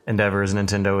similar endeavors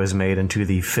Nintendo has made into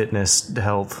the fitness,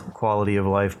 health, quality of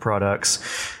life products.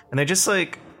 And they just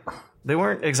like, they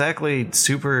weren't exactly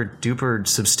super duper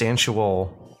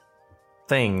substantial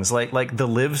things. Like the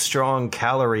Live Strong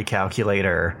calorie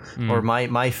calculator or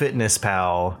my Fitness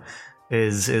Pal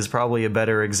is probably a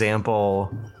better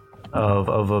example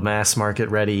of a mass market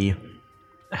ready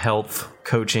health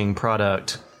coaching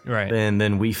product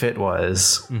than Wii Fit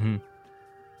was. Mm-hmm.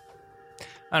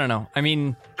 I don't know. I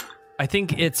mean, I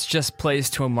think it's just plays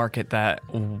to a market that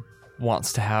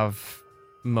wants to have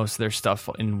most of their stuff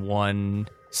in one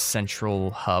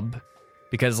central hub.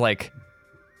 Because like,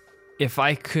 if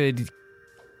I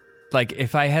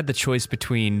had the choice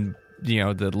between,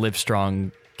 the Live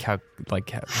Strong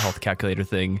health calculator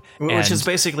thing, which is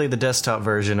basically the desktop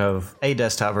version of the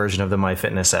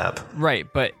MyFitness app, right?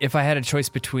 But if I had a choice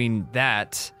between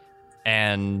that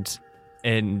and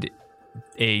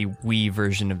a Wii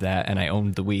version of that, and I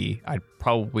owned the Wii, I'd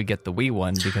probably get the Wii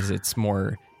one because it's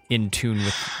more in tune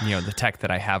with the tech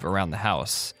that I have around the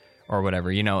house or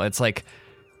whatever. It's like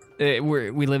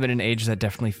we live in an age that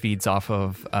definitely feeds off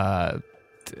of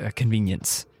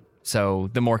convenience. So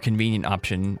the more convenient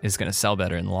option is going to sell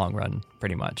better in the long run,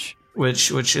 pretty much.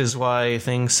 Which is why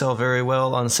things sell very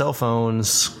well on cell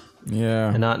phones. Yeah.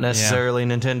 And not necessarily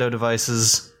Nintendo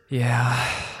devices. Yeah.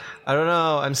 I don't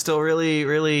know. I'm still really,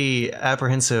 really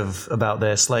apprehensive about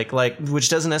this. Like, which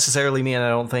doesn't necessarily mean I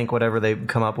don't think whatever they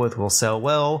come up with will sell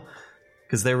well,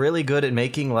 because they're really good at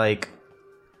making like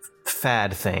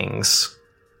fad things.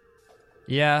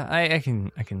 Yeah, I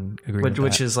can agree with that.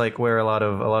 Which is like where a lot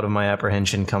of my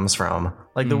apprehension comes from.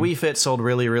 Like the Wii Fit sold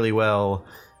really, really well,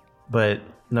 but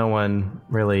no one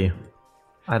really.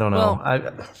 I don't know.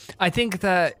 Well, I think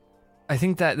that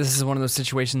this is one of those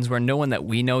situations where no one that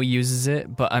we know uses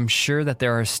it, but I'm sure that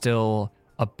there are still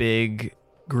a big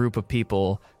group of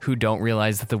people who don't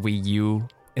realize that the Wii U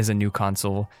is a new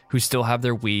console, who still have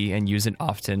their Wii and use it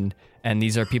often. And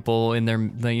these are people in their,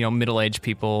 middle-aged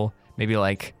people, maybe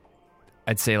like,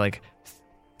 I'd say like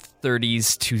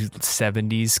 30s to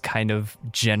 70s kind of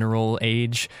general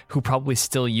age, who probably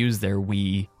still use their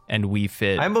Wii and Wii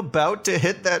Fit. I'm about to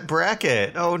hit that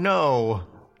bracket. Oh no.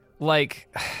 Like,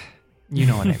 you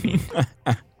know what I mean.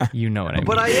 You know what I mean.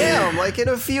 But I am, like, in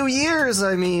a few years,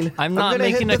 I mean, I'm not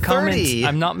making a comment.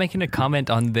 I'm not making a comment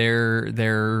on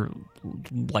their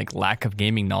like lack of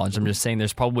gaming knowledge. I'm just saying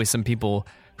there's probably some people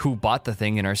who bought the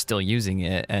thing and are still using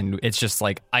it, and it's just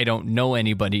like, I don't know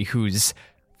anybody who's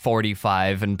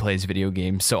 45 and plays video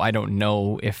games, so I don't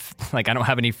know if, like, I don't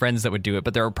have any friends that would do it,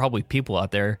 but there are probably people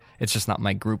out there. It's just not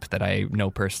my group that I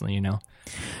know personally,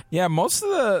 Yeah, most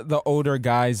of the older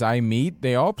guys I meet,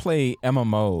 they all play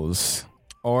MMOs,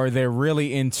 or they're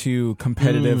really into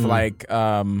competitive like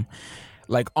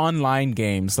online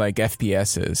games like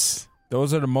FPSs.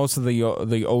 Those are most of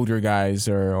the older guys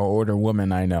or older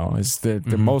women I know.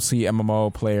 They're mostly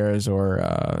MMO players or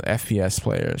FPS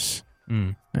players.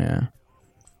 Yeah.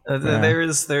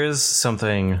 There is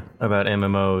something about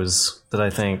MMOs that I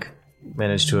think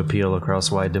managed to appeal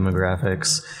across wide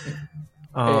demographics.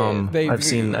 I've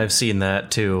seen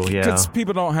that too. Yeah, because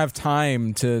people don't have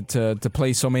time to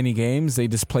play so many games. They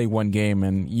just play one game,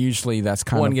 and usually that's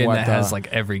kind one of game what that has like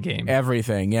every game,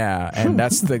 everything. Yeah, and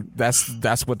that's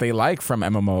what they like from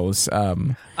MMOs.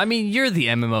 I mean, you're the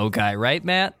MMO guy, right,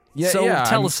 Matt? Yeah,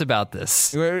 tell us about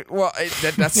this. Well,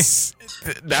 that's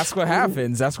what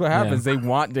happens. That's what happens.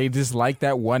 Yeah. They just like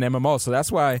that one MMO. So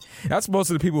that's most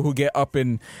of the people who get up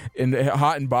in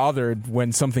hot and bothered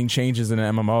when something changes in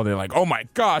an MMO. They're like, oh my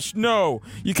gosh, no,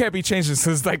 you can't be changing.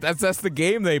 So it's like that's the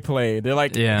game they play. They're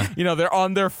like, they're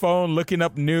on their phone looking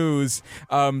up news.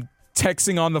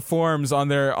 Texting on the forums on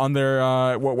their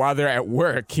while they're at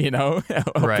work,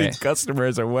 helping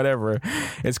customers or whatever.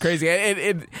 It's crazy.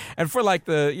 And for like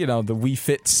the the Wii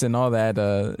Fits and all that,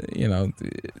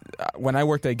 when I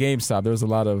worked at GameStop, there was a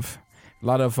lot of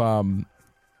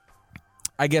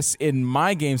I guess in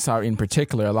my GameStop in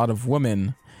particular, a lot of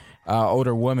women,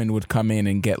 older women would come in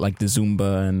and get like the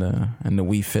Zumba and the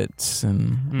Wii Fits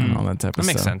and all that type of stuff. That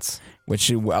makes sense.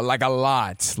 Which like a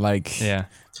lot,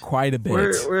 quite a bit.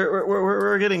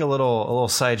 We're getting a little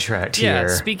sidetracked here,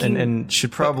 and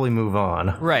should probably move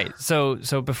on. Right. So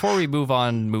before we move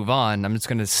on, I'm just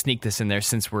going to sneak this in there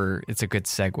since it's a good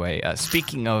segue.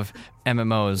 Speaking of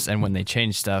MMOs and when they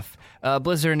change stuff,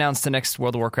 Blizzard announced the next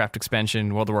World of Warcraft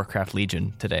expansion, World of Warcraft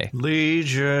Legion, today.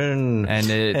 Legion, and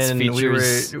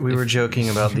features. We were joking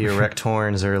about the erect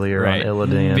horns earlier on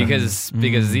Illidan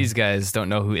because these guys don't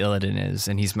know who Illidan is,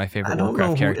 and he's my favorite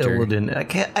Warcraft character.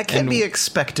 I can't be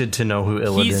expected to know who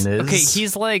Illidan is. Okay,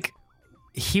 he's like,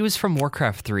 he was from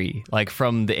Warcraft 3, like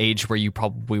from the age where you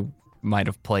probably might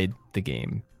have played the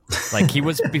game. Like he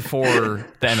was before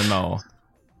the MMO.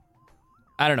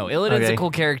 I don't know. Illidan's a cool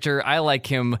character. I like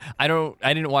him. I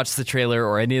didn't watch the trailer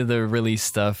or any of the release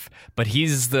stuff, but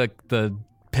he's the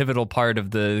pivotal part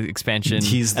of the expansion.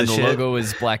 He's the shit. Logo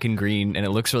is black and green, and it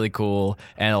looks really cool.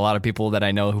 And a lot of people that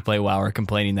I know who play WoW are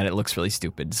complaining that it looks really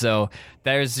stupid. So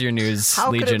there's your news. How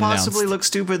Legion could it possibly announced. look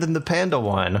stupider than the panda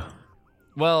one?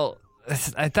 Well,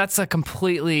 that is a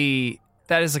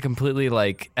completely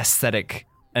like aesthetic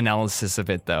analysis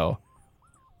of it, though.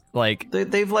 Like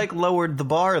they've like lowered the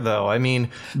bar, though. I mean,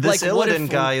 this like, Illidan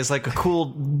guy is like a cool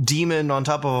demon on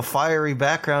top of a fiery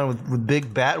background with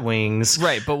big bat wings.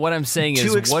 Right, but what I'm saying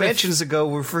is, 2 expansions ago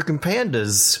were freaking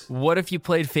pandas. What if you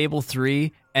played Fable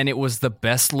 3 and it was the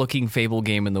best looking Fable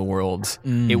game in the world?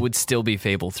 It would still be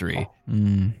Fable 3.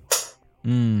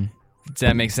 Does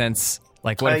that make sense?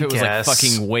 Like, what if it was like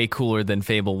fucking way cooler than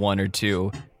Fable 1 or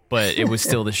 2, but it was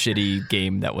still the shitty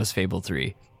game that was Fable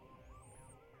 3?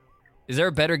 Is there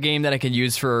a better game that I can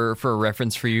use for a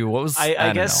reference for you? What was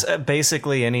I guess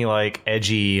basically any like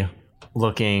edgy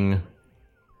looking,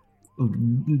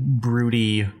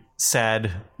 broody,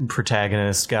 sad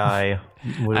protagonist guy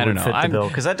would fit the bill,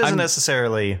 because that doesn't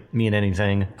necessarily mean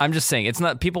anything. I'm just saying, it's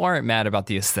not. People aren't mad about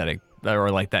the aesthetic.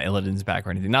 or like that Illidan's back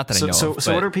or anything. Not that I know of.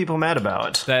 So what are people mad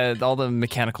about? All the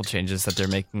mechanical changes that they're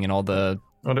making and all the...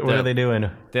 What are they doing?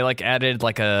 They like added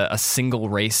like a single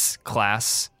race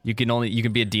class. You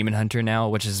can be a demon hunter now,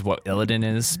 which is what Illidan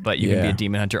is, but you can be a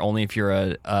demon hunter only if you're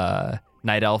a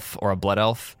night elf or a blood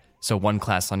elf. So one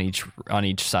class on each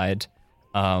side.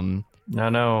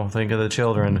 No, think of the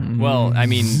children. Well, I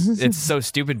mean, it's so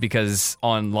stupid because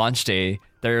on launch day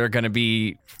there are going to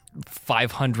be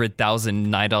 500,000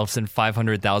 night elves and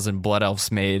 500,000 blood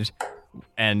elves made,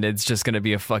 and it's just going to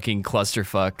be a fucking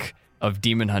clusterfuck of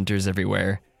demon hunters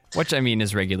everywhere, which I mean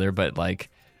is regular, but like,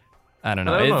 I don't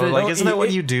know. Isn't that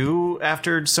what you do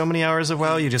after so many hours of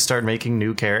WoW? You just start making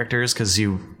new characters because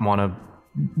you want to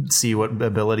see what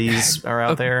abilities are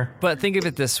out there. But think of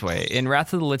it this way. In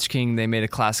Wrath of the Lich King, they made a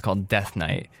class called Death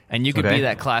Knight, and you could be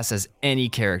that class as any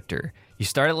character. You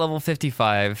start at level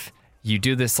 55, you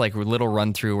do this like little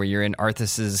run through where you're in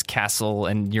Arthas's castle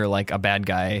and you're like a bad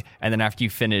guy, and then after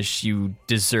you finish, you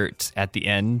desert at the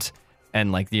end.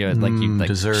 And like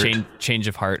change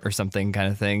of heart or something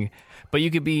kind of thing. But you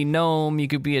could be gnome, you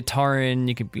could be a Tauren,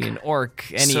 you could be an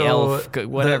orc, any elf,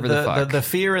 whatever the fuck. The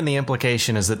fear and the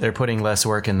implication is that they're putting less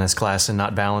work in this class and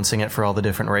not balancing it for all the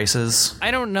different races.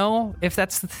 I don't know if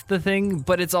that's the thing,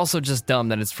 but it's also just dumb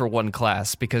that it's for one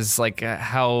class, because like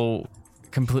how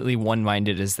completely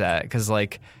one-minded is that? Because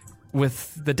like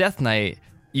with the Death Knight,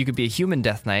 you could be a human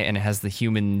Death Knight and it has the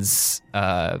human's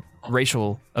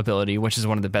racial ability, which is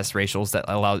one of the best racials that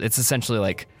allows. It's essentially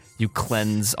like you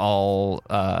cleanse all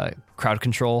crowd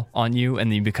control on you,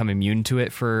 and then you become immune to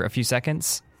it for a few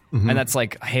seconds, and that's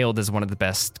like hailed as one of the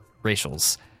best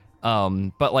racials.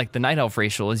 But like the Night Elf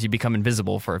racial is you become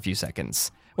invisible for a few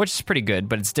seconds, which is pretty good,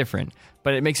 but it's different.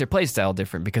 But it makes your playstyle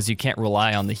different because you can't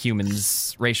rely on the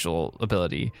human's racial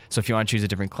ability. So if you want to choose a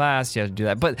different class, you have to do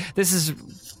that. But this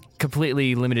is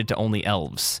completely limited to only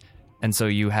elves. And so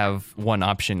you have one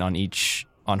option on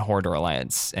Horde or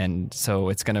Alliance. And so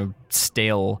it's going to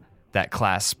stale that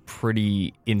class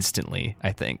pretty instantly,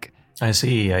 I think. I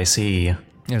see.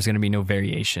 There's going to be no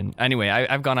variation. Anyway,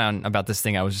 I've gone on about this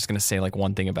thing I was just going to say like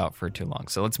one thing about for too long.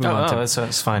 So let's move on to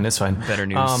that's fine. Better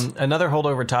news. Another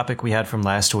holdover topic we had from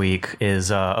last week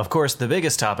is, of course, the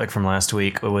biggest topic from last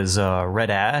week was Red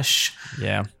Ash.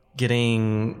 Yeah.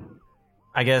 Getting,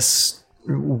 I guess,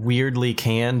 weirdly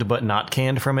canned but not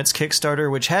canned from its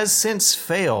Kickstarter, which has since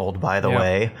failed, by the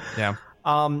way. Yeah.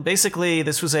 Basically,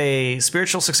 this was a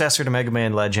spiritual successor to Mega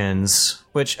Man Legends,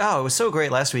 which, it was so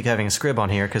great last week having a Scrib on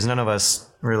here, because none of us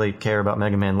really care about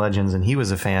Mega Man Legends, and he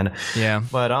was a fan. Yeah.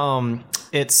 But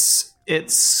it's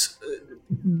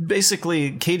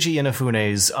basically Keiji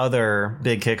Inafune's other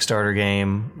big Kickstarter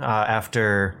game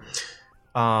after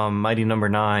Mighty Number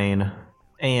 9,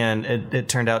 and it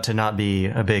turned out to not be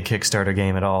a big Kickstarter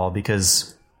game at all,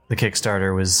 because the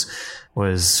Kickstarter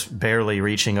was barely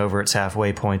reaching over its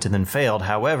halfway point and then failed.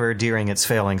 However, during its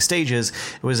failing stages,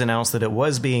 it was announced that it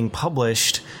was being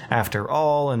published after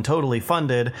all and totally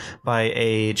funded by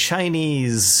a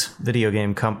Chinese video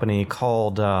game company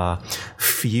called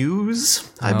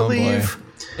Fuse, I believe. Boy.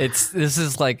 This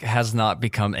is like has not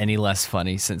become any less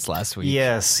funny since last week.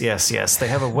 Yes. They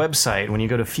have a website. When you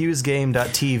go to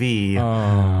fusegame.tv,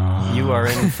 you are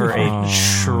in for a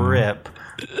trip.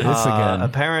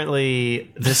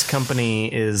 Apparently, this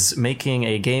company is making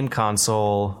a game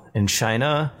console in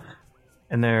China,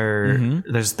 and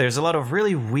there's a lot of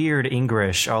really weird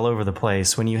English all over the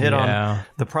place. When you hit on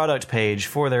the product page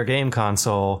for their game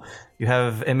console, you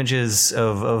have images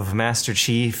of Master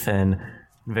Chief and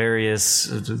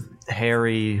various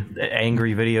hairy,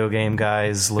 angry video game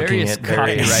guys looking at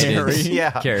various characters.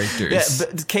 Yeah,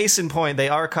 but case in point, they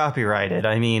are copyrighted.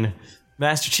 I mean,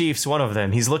 Master Chief's one of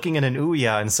them. He's looking at an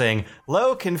Ouya and saying,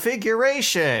 "Low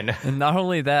configuration." And not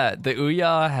only that, the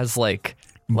Ouya has like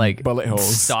bullet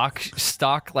holes,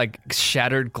 stock like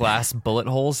shattered glass bullet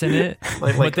holes in it.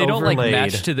 But they don't like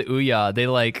match to the Ouya. They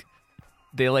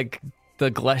like the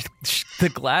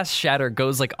glass shatter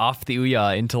goes like off the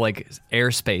Ouya into like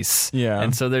airspace. Yeah,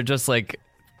 and so they're just like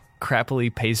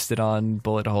crappily pasted on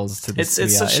bullet holes to this.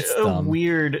 It's such a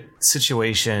weird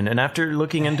situation, and after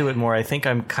looking into it more, I think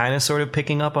I'm kind of sort of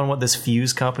picking up on what this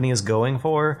Fuse company is going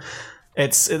for.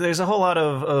 There's a whole lot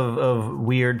of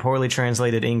weird, poorly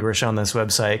translated English on this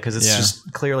website because it's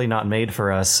just clearly not made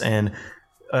for us. And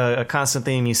a constant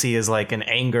theme you see is like an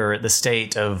anger at the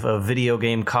state of a video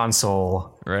game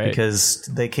console, right? Because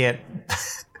they can't.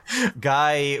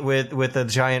 Guy with a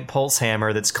giant pulse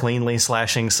hammer that's cleanly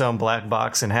slashing some black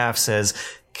box in half says,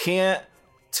 "Can't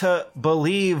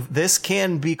believe this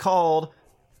can be called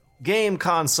game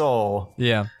console."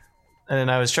 Yeah. And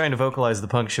I was trying to vocalize the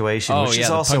punctuation, which is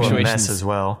also a mess as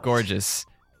well. Gorgeous.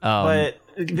 But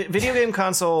video game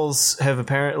consoles have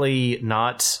apparently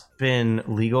not been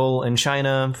legal in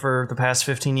China for the past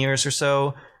 15 years or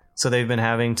so. So they've been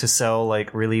having to sell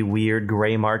like really weird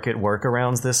gray market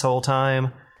workarounds this whole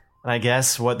time. And I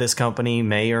guess what this company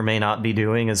may or may not be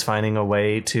doing is finding a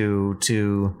way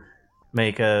to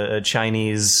make a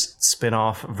Chinese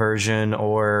spin-off version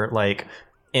or like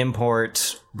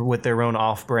import with their own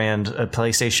off-brand a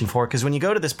PlayStation 4. Because when you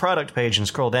go to this product page and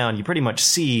scroll down, you pretty much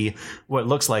see what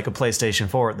looks like a PlayStation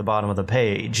 4 at the bottom of the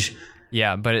page.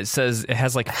 Yeah, but it says it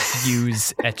has like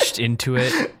fuse etched into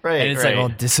it, right? And it's like all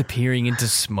disappearing into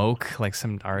smoke, like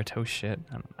some Naruto shit.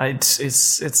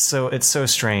 It's so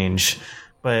strange.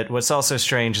 But what's also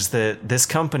strange is that this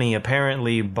company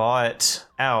apparently bought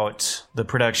out the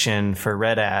production for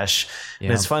Red Ash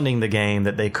and is funding the game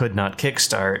that they could not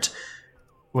kickstart,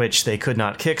 which they could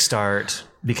not kickstart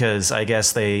because I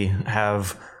guess they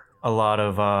have a lot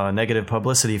of negative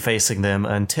publicity facing them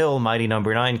until Mighty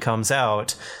Number 9 comes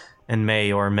out and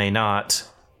may or may not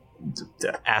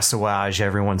assuage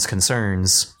everyone's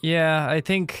concerns. Yeah, I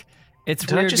think it's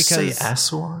Did weird I just because say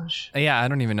assuage? Yeah, I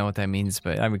don't even know what that means,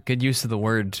 but I mean, good use of the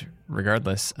word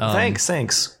regardless.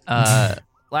 Thanks.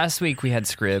 Last week we had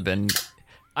Scrib, and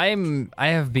I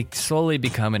have slowly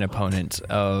become an opponent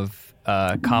of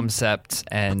Concept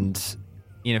and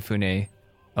Inafune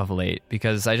of late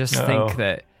because I just think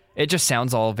that it just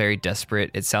sounds all very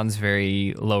desperate. It sounds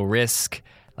very low risk.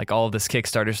 Like all of this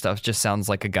Kickstarter stuff just sounds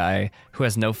like a guy who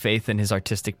has no faith in his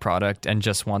artistic product and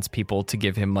just wants people to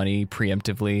give him money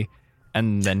preemptively.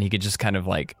 And then he could just kind of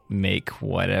like make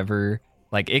whatever.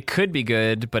 Like it could be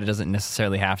good, but it doesn't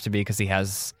necessarily have to be because he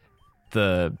has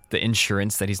the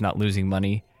insurance that he's not losing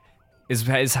money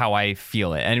is how I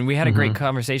feel it. And we had a great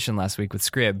conversation last week with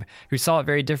Scrib, who saw it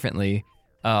very differently.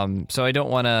 So I don't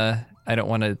want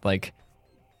to like,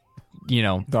 you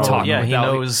know, talk. Yeah, he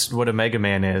knows what a Mega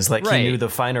Man is. Like he knew the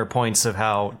finer points of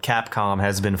how Capcom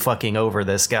has been fucking over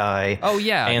this guy. Oh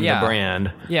yeah, and the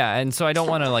brand. Yeah, and so I don't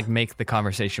want to like make the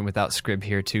conversation without Scrib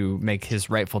here to make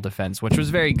his rightful defense, which was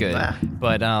very good.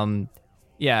 But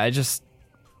yeah,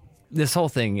 this whole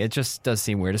thing, it just does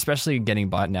seem weird, especially getting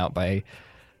bought out by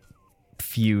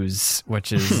Fuse,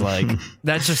 which is like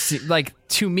that just like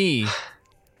to me.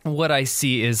 What I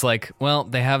see is like, well,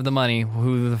 they have the money.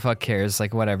 Who the fuck cares?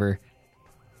 Like, whatever.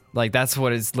 Like, that's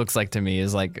what it looks like to me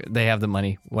is like, they have the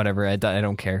money. Whatever. I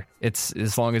don't care. It's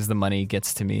as long as the money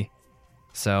gets to me.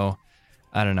 So,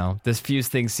 I don't know. This Fuse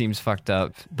thing seems fucked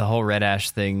up. The whole Red Ash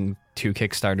thing, 2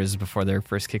 Kickstarters before their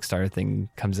first Kickstarter thing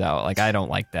comes out. Like, I don't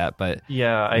like that, but...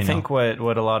 Yeah, I think what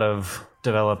a lot of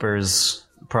developers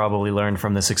probably learned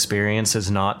from this experience is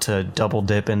not to double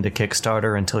dip into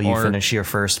Kickstarter until you finish your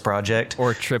first project,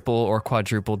 or triple or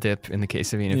quadruple dip in the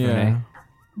case of Inafune.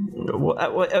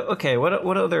 Okay,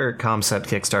 what other concept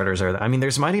Kickstarters are there? I mean,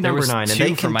 there's Mighty Number 9, and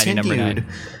they continued.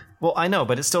 Well, I know,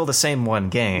 but it's still the same one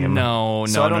game. No.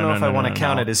 So I don't know if I want to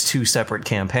count it as 2 separate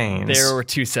campaigns. There were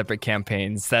 2 separate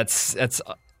campaigns. That's.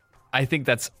 I think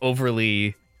that's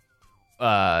overly,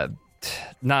 not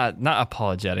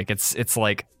apologetic. It's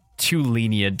like too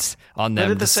lenient on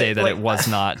them to say that it was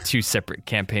not 2 separate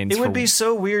campaigns. It would be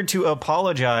so weird to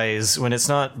apologize when it's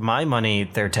not my money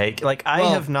they're taking. Like, I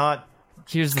have not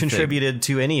contributed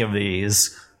to any of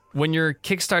these. When your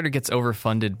Kickstarter gets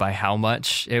overfunded by how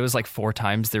much? It was like 4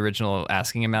 times the original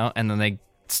asking amount, and then they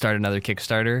start another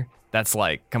Kickstarter. That's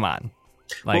like, come on.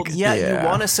 Like, well, you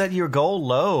want to set your goal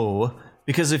low,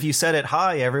 because if you set it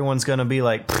high, everyone's going to be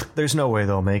like, there's no way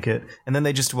they'll make it. And then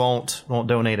they just won't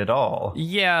donate at all.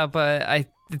 Yeah, but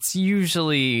it's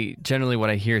usually, generally what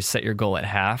I hear is set your goal at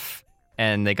half,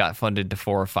 and they got funded to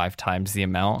 4 or 5 times the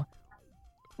amount,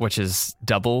 which is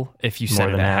double if you set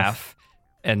it at half.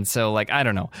 And so, like, I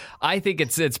don't know. I think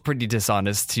it's pretty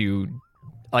dishonest to,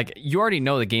 like, you already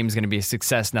know the game's going to be a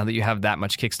success now that you have that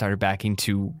much Kickstarter backing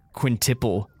to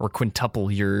quintuple or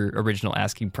quintuple your original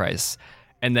asking price.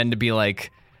 And then to be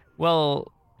like,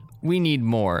 well, we need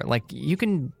more. Like, you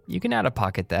can out of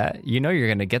pocket that. You know you're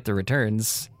going to get the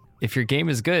returns. If your game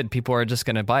is good, people are just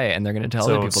going to buy it, and they're going to tell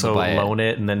other people to buy it. So loan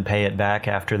it and then pay it back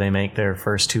after they make their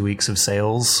first 2 weeks of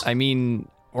sales? I mean,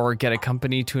 or get a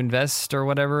company to invest or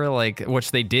whatever, like,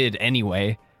 which they did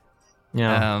anyway.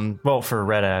 Yeah. Well, for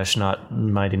Red Ash, not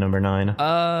Mighty Number 9.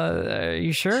 Are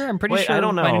you sure? I'm pretty sure I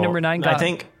don't know. Mighty Number 9 got... I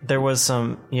think there was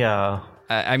some, yeah.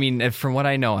 I mean, from what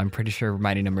I know, I'm pretty sure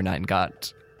Mighty Number 9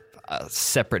 got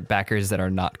separate backers that are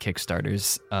not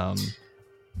Kickstarters.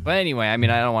 But anyway, I mean,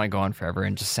 I don't want to go on forever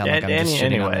and just sound like I'm just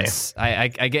shitting on this. I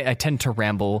tend to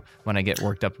ramble when I get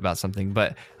worked up about something,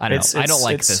 but I don't know. I don't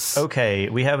like this. Okay,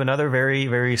 we have another very,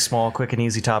 very small, quick and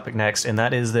easy topic next, and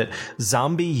that is that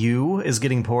Zombie U is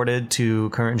getting ported to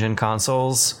current gen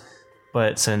consoles,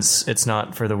 but since it's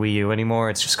not for the Wii U anymore,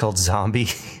 it's just called Zombie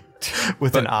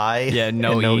with an I and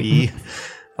no E.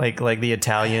 Like the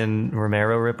Italian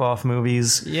Romero ripoff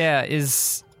movies. Yeah,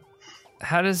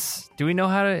 do we know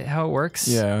how it works?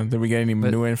 Yeah, did we get any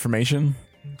new information?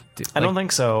 I don't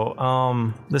think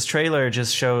so. This trailer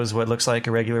just shows what looks like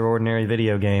a regular ordinary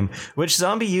video game, which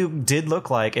Zombie U did look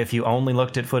like if you only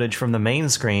looked at footage from the main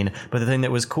screen. But the thing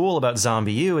that was cool about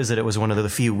Zombie U is that it was one of the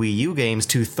few Wii U games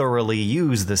to thoroughly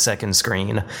use the second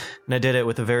screen. And it did it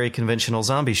with a very conventional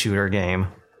zombie shooter game.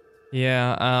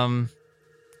 Yeah,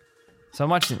 so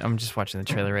I'm just watching the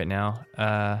trailer right now.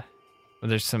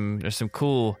 There's some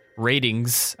cool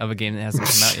ratings of a game that hasn't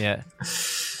come out yet.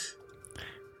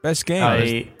 Best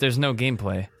game. There's no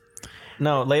gameplay.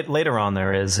 No, later on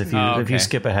there is. If you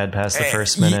skip ahead past the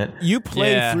first minute, you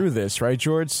played through this, right,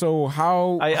 George? So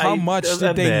how much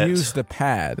did they use the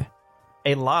pad?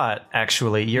 A lot,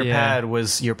 actually. Your pad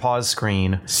was your pause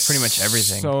screen. It's pretty much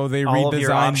everything. So they redesigned all of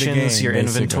your options, the game, your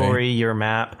basically. inventory, your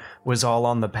map was all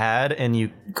on the pad, and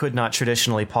you could not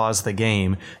traditionally pause the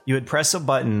game. You would press a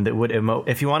button that would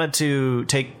if you wanted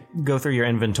to go through your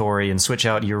inventory and switch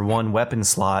out your one weapon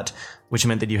slot, which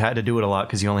meant that you had to do it a lot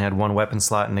because you only had one weapon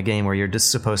slot in the game where you're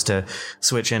just supposed to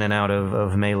switch in and out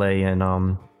of melee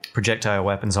and projectile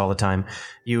weapons all the time.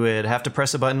 You would have to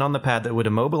press a button on the pad that would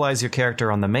immobilize your character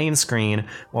on the main screen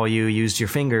while you used your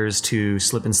fingers to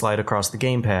slip and slide across the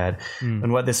gamepad.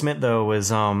 And what this meant, though, was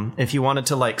if you wanted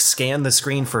to scan the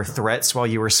screen for threats while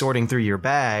you were sorting through your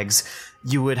bags,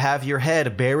 you would have your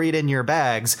head buried in your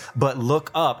bags, but look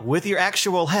up with your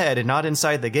actual head and not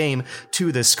inside the game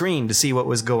to the screen to see what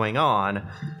was going on.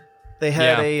 They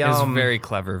had it was very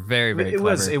clever, very, very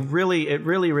clever. It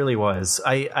really was.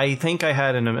 I think I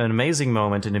had an amazing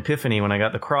moment, an epiphany, when I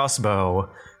got the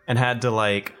crossbow and had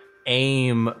to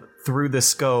aim through the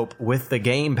scope with the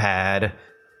gamepad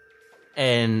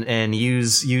and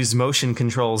use motion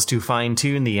controls to fine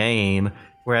tune the aim.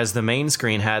 Whereas the main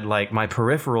screen had my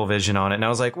peripheral vision on it, and I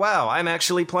was like, wow, I'm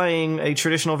actually playing a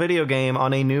traditional video game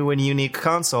on a new and unique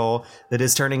console that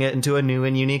is turning it into a new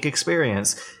and unique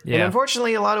experience. Yeah. And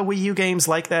unfortunately, a lot of Wii U games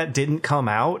like that didn't come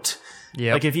out.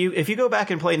 Yeah. If you go back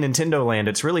and play Nintendo Land,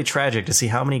 it's really tragic to see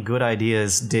how many good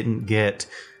ideas didn't get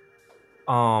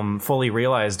fully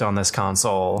realized on this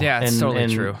console. Yeah, it's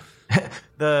totally true.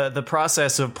 The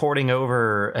process of porting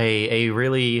over a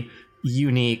really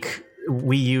unique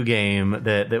Wii U game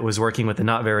that was working with a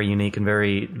not very unique and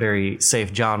very, very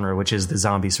safe genre, which is the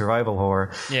zombie survival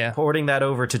horror. Yeah. Porting that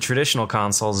over to traditional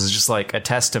consoles is just a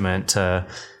testament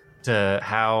to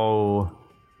how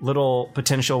little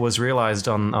potential was realized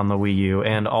on the Wii U,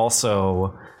 and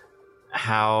also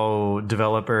how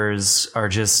developers are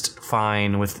just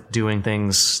fine with doing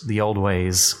things the old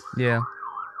ways. Yeah.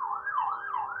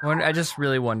 I just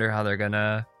really wonder how they're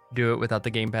gonna do it without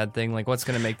the gamepad thing. What's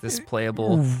going to make this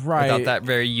playable without that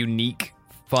very unique,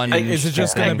 fun? Is it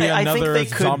just going to be another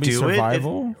zombie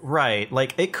survival? Right.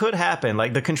 It could happen.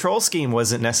 The control scheme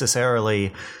wasn't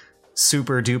necessarily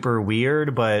super duper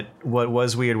weird, but what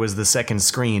was weird was the second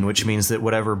screen, which means that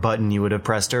whatever button you would have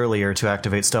pressed earlier to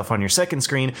activate stuff on your second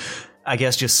screen, I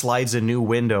guess just slides a new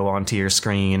window onto your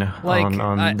screen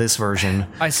on this version.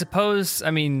 I suppose,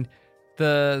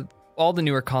 all the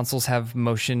newer consoles have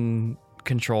motion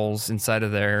controls inside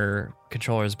of their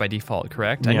controllers by default,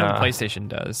 correct? I know PlayStation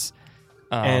does.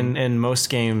 And most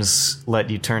games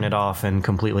let you turn it off and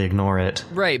completely ignore it.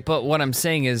 Right, but what I'm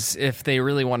saying is if they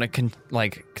really want to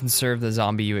conserve the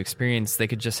Zombie U experience, they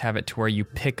could just have it to where you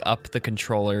pick up the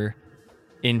controller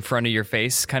in front of your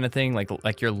face kind of thing,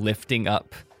 like you're lifting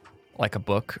up a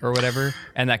book or whatever,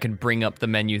 and that could bring up the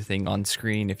menu thing on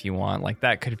screen if you want.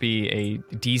 That could be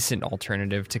a decent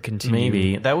alternative to continue.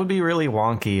 Maybe. That would be really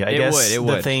wonky. I guess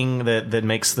the thing that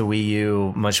makes the Wii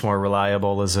U much more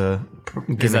reliable is a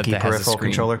gimmicky peripheral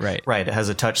controller. Right. It has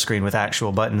a touch screen with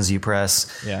actual buttons you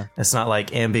press. Yeah. It's not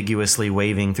ambiguously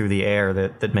waving through the air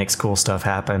that makes cool stuff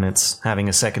happen. It's having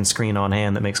a second screen on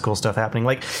hand that makes cool stuff happening.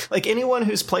 Like anyone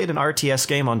who's played an RTS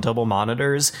game on double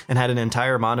monitors and had an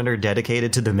entire monitor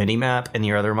dedicated to the minimap and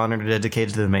your other monitor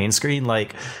dedicated to the main screen,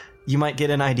 you might get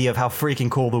an idea of how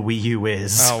freaking cool the Wii U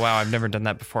is. Oh wow, I've never done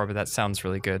that before, but that sounds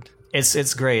really good.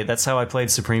 It's great. That's how I played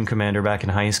Supreme Commander back in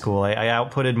high school. I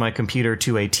outputted my computer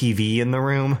to a TV in the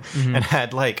room and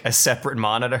had a separate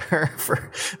monitor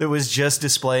that was just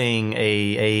displaying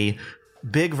a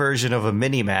big version of a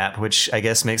mini map, which I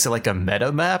guess makes it a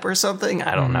meta map or something.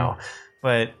 I don't know.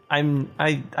 But I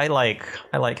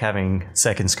like having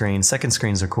second screens. Second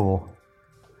screens are cool.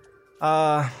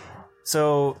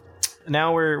 So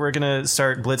now we're gonna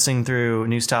start blitzing through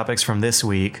news topics from this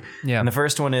week. Yeah. And the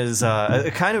first one is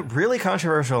a kind of really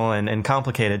controversial and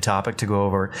complicated topic to go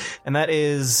over, and that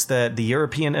is that the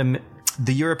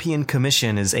European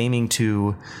Commission is aiming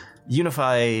to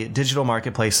unify digital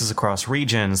marketplaces across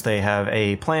regions. They have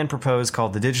a plan proposed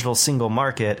called the Digital Single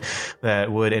Market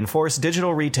that would enforce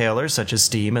digital retailers such as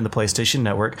Steam and the PlayStation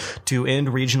Network to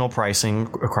end regional pricing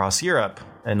across Europe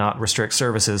and not restrict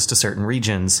services to certain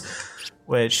regions.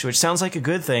 Which sounds like a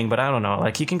good thing, but I don't know.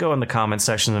 Like, you can go in the comment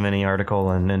section of any article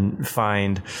and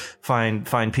find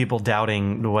people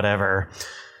doubting whatever.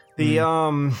 The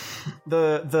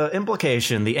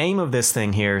implication, the aim of this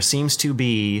thing here seems to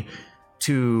be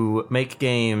to make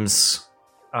games,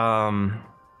 I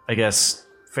guess,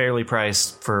 fairly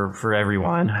priced for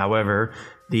everyone. However,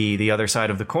 the other side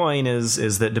of the coin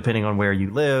is that depending on where you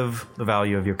live, the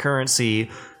value of your currency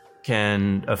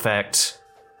can affect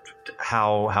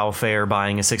how fair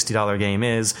buying a $60 game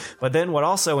is. But then what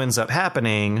also ends up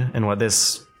happening, and what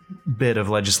this bit of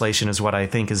legislation is what I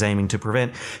think is aiming to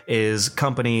prevent, is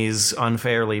companies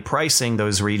unfairly pricing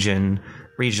those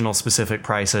regional specific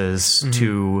prices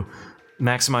to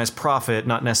maximize profit,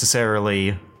 not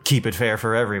necessarily keep it fair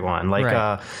for everyone. Like,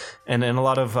 right. And in a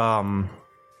lot of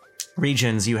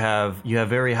regions, you have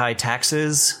very high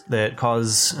taxes that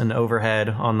cause an overhead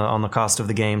on the cost of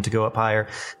the game to go up higher.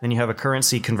 Then you have a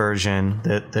currency conversion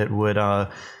that would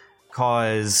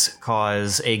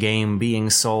cause a game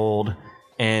being sold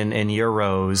in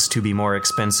euros to be more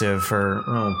expensive for...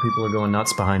 Oh, people are going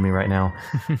nuts behind me right now.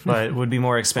 But would be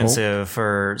more expensive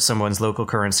for someone's local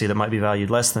currency that might be valued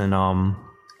less than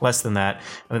that.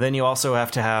 And then you also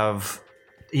have to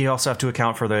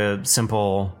account for the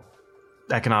simple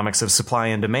economics of supply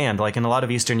and demand. Like in a lot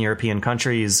of Eastern European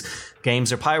countries,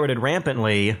 games are pirated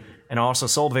rampantly and also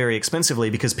sold very expensively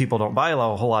because people don't buy a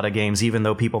whole lot of games, even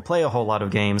though people play a whole lot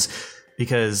of games,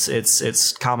 because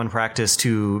it's common practice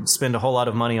to spend a whole lot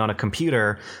of money on a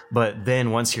computer, but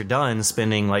then once you're done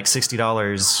spending like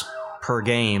 $60 per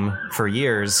game for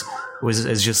years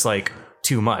is just like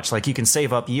too much. Like, you can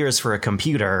save up years for a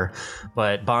computer,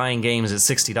 but buying games at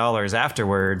 $60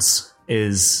 afterwards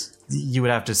you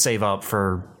would have to save up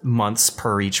for months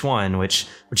per each one, which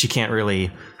you can't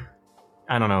really,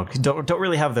 I don't know, don't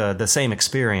really have the same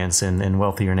experience in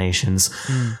wealthier nations.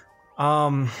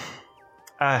 I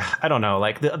don't know,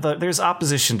 like there's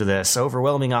opposition to this,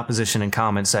 overwhelming opposition in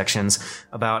comment sections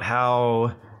about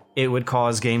how it would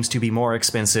cause games to be more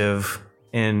expensive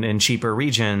in cheaper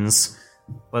regions.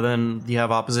 But then you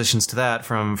have oppositions to that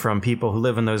from people who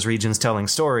live in those regions telling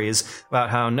stories about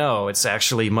how, no, it's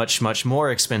actually much, much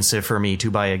more expensive for me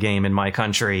to buy a game in my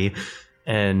country,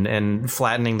 and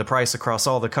flattening the price across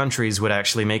all the countries would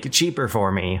actually make it cheaper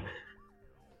for me.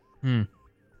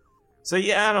 So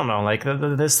yeah, I don't know, like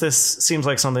this seems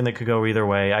like something that could go either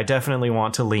way. I definitely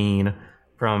want to lean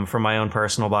from my own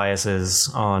personal biases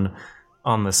on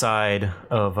the side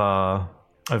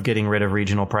of getting rid of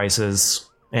regional prices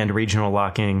and regional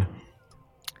locking,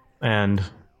 and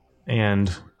I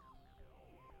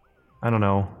don't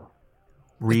know,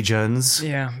 regions.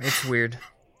 Yeah, it's weird.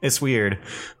 It's weird.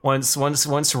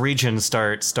 Once regions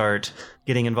start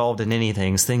getting involved in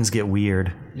anything, things get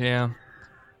weird. Yeah,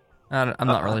 I'm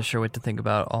not really sure what to think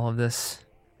about all of this.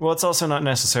 Well, it's also not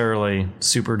necessarily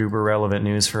super duper relevant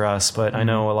news for us, but I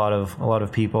know a lot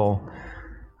of people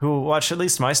who watch at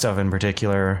least my stuff in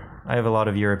particular. I have a lot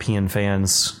of European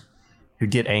fans who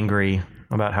get angry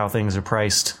about how things are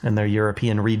priced in their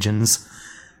European regions.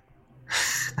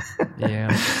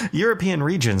 Yeah. European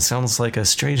region sounds like a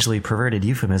strangely perverted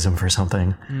euphemism for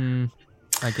something.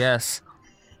 I guess.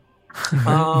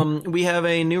 We have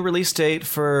a new release date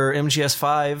for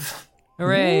MGS5.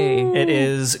 Hooray! It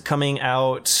is coming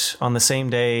out on the same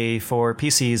day for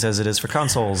PCs as it is for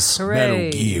consoles. Hooray!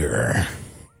 Metal Gear.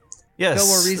 Yes. No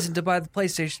more reason to buy the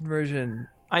PlayStation version.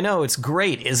 I know, it's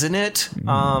great, isn't it?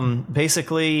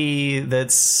 Basically,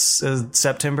 that's a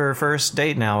September 1st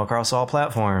date now across all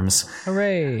platforms.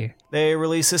 Hooray! They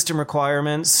release system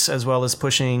requirements as well as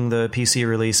pushing the PC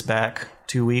release back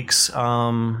 2 weeks.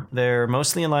 They're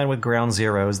mostly in line with Ground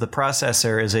Zeroes. The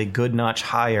processor is a good notch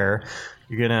higher.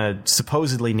 You're going to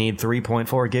supposedly need 3.4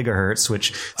 gigahertz,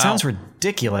 which sounds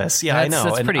ridiculous. Yeah, I know.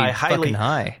 That's pretty fucking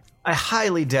high. I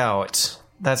highly doubt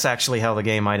that's actually how the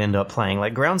game might end up playing.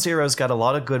 Like, Ground Zeroes got a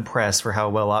lot of good press for how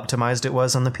well optimized it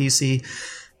was on the PC,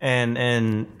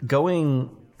 and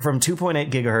going from 2.8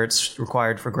 gigahertz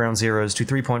required for Ground Zeroes to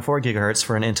 3.4 gigahertz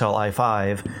for an Intel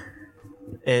i5,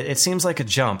 it seems like a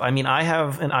jump. I mean, I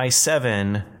have an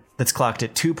i7 that's clocked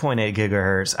at 2.8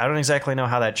 gigahertz. I don't exactly know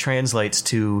how that translates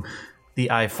to the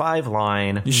i5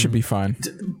 line. You should be fine.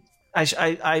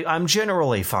 I'm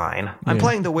generally fine. I'm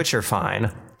playing The Witcher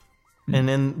fine. And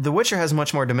then The Witcher has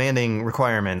much more demanding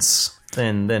requirements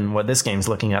than what this game's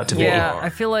looking out to be. Yeah, I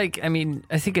feel like, I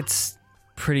think it's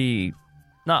pretty,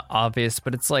 not obvious,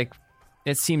 but it's like,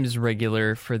 it seems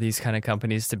regular for these kind of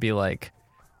companies to be like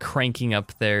cranking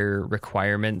up their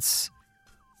requirements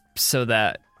so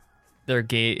that their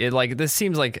game, this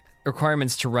seems like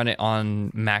requirements to run it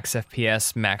on max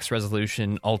FPS, max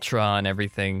resolution, ultra, and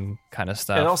everything kind of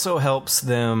stuff. It also helps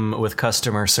them with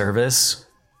customer service,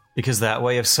 because that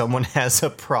way if someone has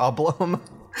a problem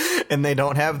and they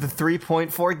don't have the 3.4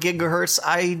 gigahertz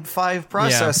i5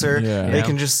 processor, they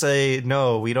can just say,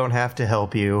 no, we don't have to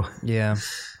help you. Yeah.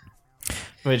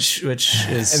 Which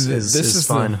is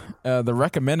fun. The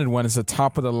recommended one is the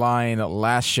top of the line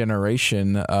last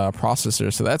generation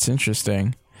processor, so that's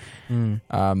interesting.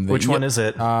 Which one is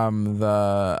it?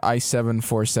 The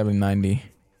i7-4790.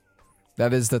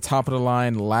 That is the top of the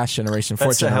line last generation.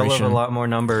 That's a hell of a lot more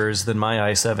numbers than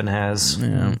my i7 has.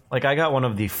 Yeah. Like, I got one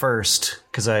of the first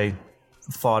because I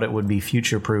thought it would be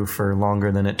future proof for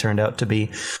longer than it turned out to be.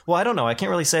 Well, I don't know. I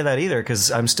can't really say that either because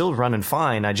I'm still running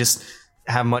fine. I just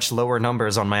have much lower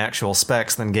numbers on my actual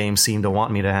specs than games seem to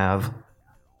want me to have.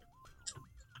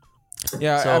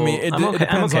 Yeah, so it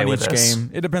depends on each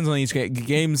game. It depends on each game.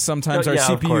 Games sometimes are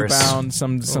CPU bound.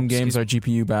 Some games are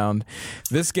GPU bound.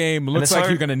 This game looks like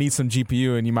you're going to need some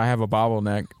GPU, and you might have a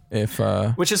bottleneck.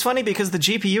 Which is funny because the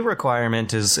GPU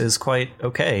requirement is quite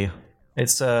okay.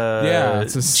 It's it's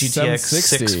a GTX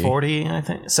 640, I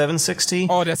think 760.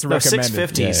 Oh, that's recommended.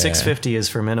 650. 650 is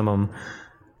for minimum.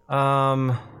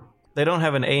 They don't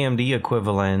have an AMD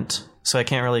equivalent, so I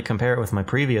can't really compare it with my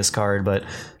previous card, but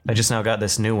I just now got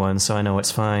this new one, so I know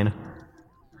it's fine.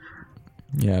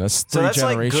 Yeah, that's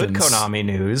generations. Like good Konami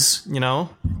news, you know?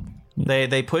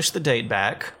 They pushed the date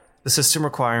back. The system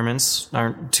requirements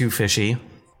aren't too fishy.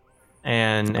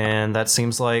 And that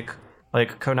seems like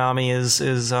Konami is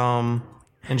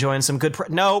enjoying some good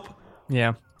nope.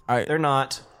 Yeah. They're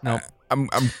not. Nope. I'm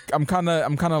kind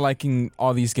of liking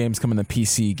all these games coming to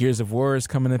PC. Gears of War is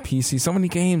coming to PC. So many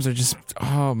games are just,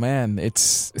 oh man,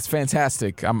 it's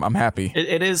fantastic. I'm happy.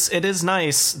 It is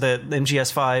nice that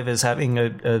MGS5 is having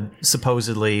a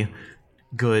supposedly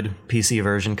good PC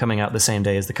version coming out the same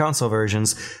day as the console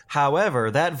versions. However,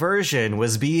 that version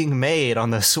was being made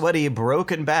on the sweaty,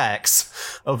 broken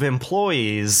backs of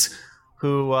employees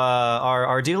who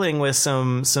are dealing with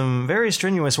some very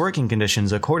strenuous working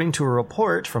conditions, according to a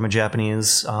report from a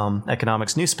Japanese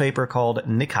economics newspaper called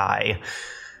Nikkei.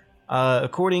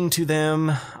 According to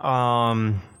them,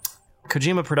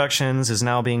 Kojima Productions is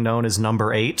now being known as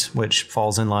Number 8, which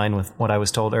falls in line with what I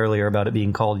was told earlier about it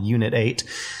being called Unit 8.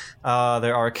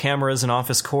 There are cameras in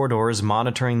office corridors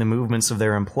monitoring the movements of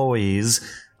their employees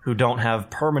who don't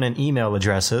have permanent email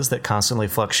addresses that constantly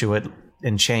fluctuate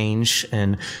and change,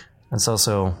 and that's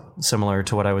also similar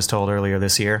to what I was told earlier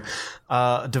this year.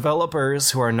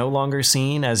 Developers who are no longer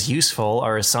seen as useful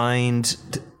are assigned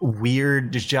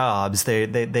weird jobs.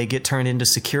 They get turned into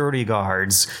security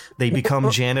guards. They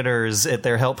become janitors at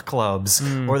their health clubs,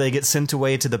 or they get sent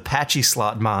away to the Patchy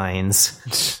slot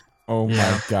mines. Oh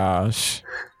my gosh.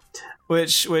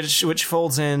 Which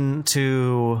folds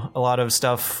into a lot of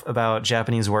stuff about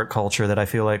Japanese work culture that I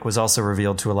feel like was also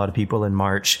revealed to a lot of people in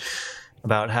March,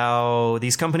 about how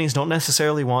these companies don't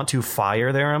necessarily want to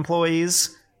fire their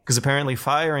employees, because apparently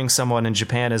firing someone in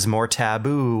Japan is more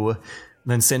taboo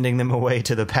than sending them away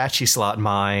to the Patchy slot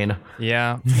mine.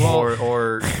 Yeah.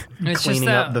 Or cleaning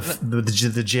up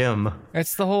the gym.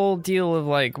 It's the whole deal of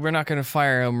like, we're not going to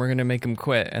fire them, we're going to make them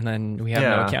quit, and then we have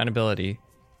no accountability.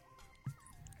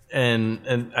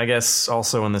 And I guess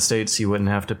also in the States you wouldn't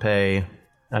have to pay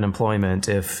unemployment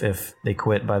if they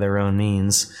quit by their own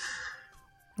means.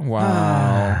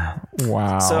 Wow.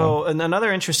 So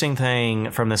another interesting thing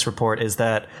from this report is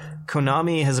that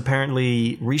Konami has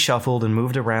apparently reshuffled and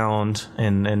moved around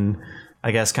and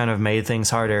I guess kind of made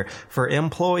things harder for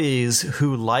employees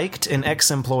who liked an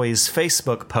ex-employee's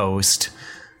Facebook post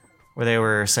where they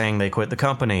were saying they quit the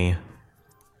company.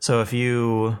 So if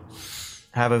you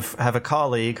have a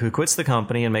colleague who quits the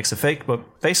company and makes a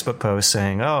Facebook post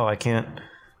saying, "Oh, I can't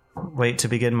wait to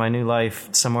begin my new life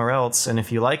somewhere else," and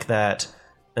if you like that,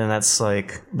 then that's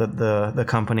like the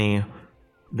company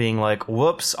being like,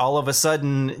 whoops, all of a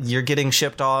sudden you're getting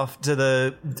shipped off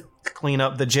to clean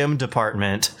up the gym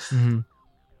department. Mm-hmm.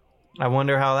 I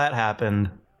wonder how that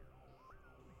happened.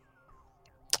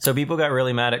 So people got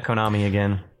really mad at Konami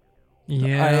again.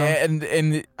 Yeah,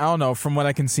 and I don't know. From what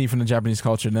I can see from the Japanese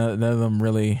culture, none of them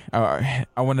really. I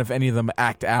wonder if any of them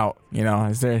act out. You know,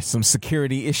 is there some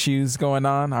security issues going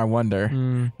on? I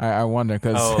wonder. I wonder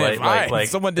because like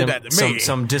someone did that to me.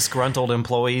 Some disgruntled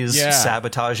employees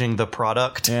sabotaging the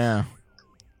product. Yeah,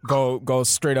 go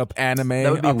straight up anime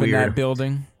up weird. In that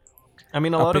building. I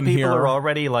mean, a lot of people are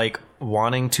already like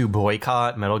wanting to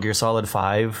boycott Metal Gear Solid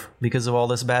 5 because of all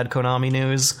this bad Konami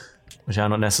news, which I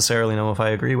don't necessarily know if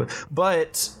I agree with.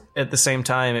 But at the same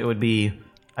time, it would be,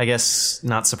 I guess,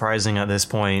 not surprising at this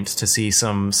point to see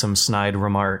some snide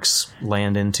remarks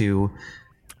land into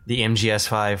the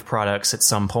MGS5 products at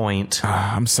some point.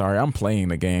 I'm sorry, I'm playing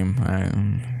the game.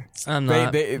 I'm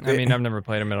not. I mean, I've never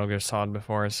played a Metal Gear Solid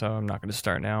before, so I'm not going to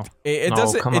start now. It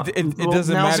doesn't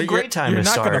matter. A great time you're to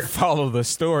not start. going to follow the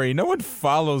story. No one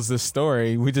follows the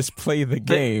story. We just play the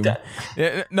game.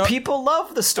 People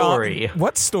love the story.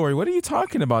 What story? What are you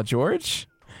talking about, George?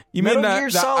 You Metal mean Gear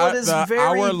Solid is very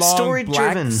hour-long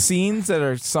story-driven black scenes that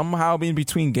are somehow in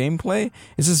between gameplay?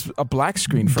 It's just a black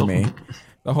screen for me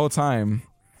the whole time.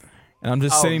 And I'm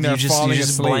just sitting there falling asleep. You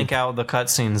just blank out the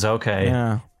cutscenes. Okay.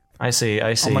 Yeah. I see.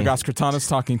 Oh my gosh, Cortana's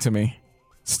talking to me.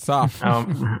 Stop.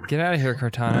 Get out of here,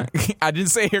 Cortana. I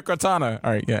didn't say here, Cortana.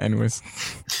 All right, yeah, anyways.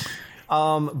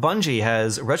 Bungie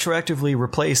has retroactively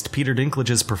replaced Peter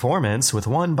Dinklage's performance with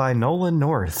one by Nolan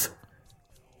North.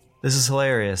 This is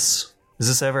hilarious. Has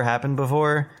this ever happened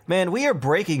before? Man, we are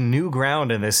breaking new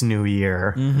ground in this new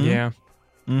year. Mm-hmm. Yeah.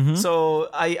 Mm-hmm. So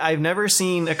I've never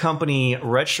seen a company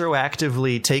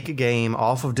retroactively take a game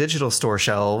off of digital store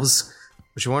shelves,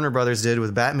 which Warner Brothers did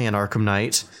with Batman Arkham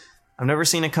Knight. I've never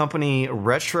seen a company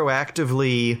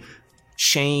retroactively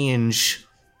change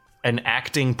an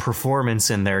acting performance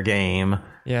in their game.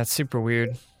 Yeah, it's super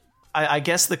weird. I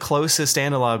guess the closest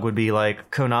analog would be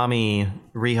like Konami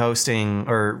rehosting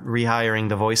or rehiring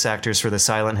the voice actors for the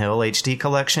Silent Hill HD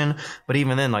collection. But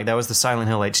even then, like that was the Silent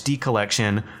Hill HD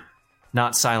collection,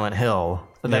 not Silent Hill.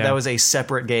 That was a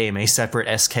separate game, a separate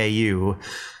SKU.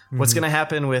 What's going to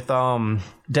happen with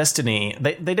Destiny?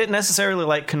 They didn't necessarily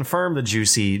like confirm the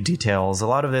juicy details. A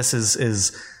lot of this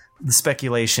is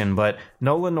speculation, but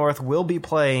Nolan North will be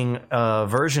playing a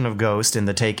version of Ghost in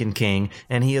The Taken King,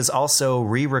 and he has also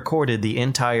re-recorded the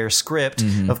entire script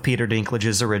of Peter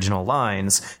Dinklage's original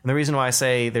lines. And the reason why I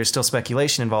say there's still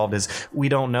speculation involved is we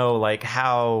don't know like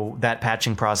how that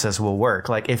patching process will work.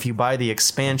 Like if you buy the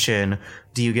expansion,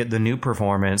 do you get the new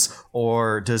performance,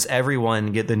 or does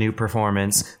everyone get the new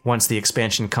performance once the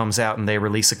expansion comes out and they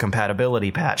release a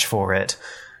compatibility patch for it?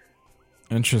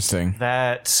 Interesting.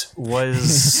 That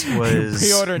was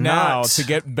pre-order now to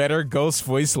get better Ghost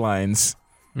voice lines.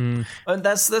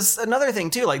 That's another thing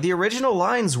too. Like the original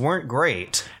lines weren't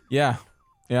great. Yeah.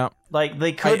 Like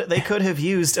they could have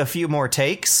used a few more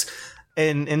takes,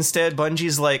 and instead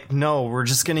Bungie's like, no, we're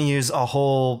just gonna use a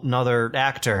whole nother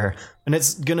actor, and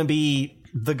it's gonna be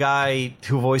the guy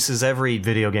who voices every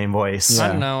video game voice. I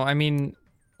don't know. I mean,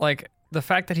 like the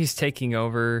fact that he's taking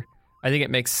over, I think it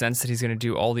makes sense that he's going to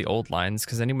do all the old lines,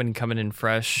 because anyone coming in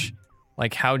fresh,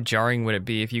 like how jarring would it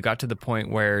be if you got to the point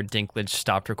where Dinklage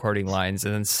stopped recording lines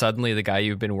and then suddenly the guy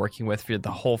you've been working with for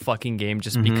the whole fucking game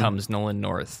just becomes Nolan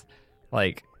North.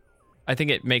 Like, I think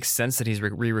it makes sense that he's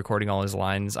re-recording all his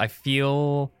lines. I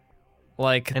feel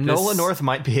like Nolan North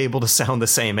might be able to sound the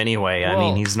same anyway. Well, I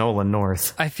mean, he's Nolan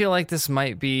North. I feel like this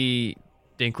might be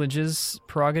Dinklage's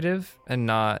prerogative and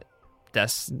not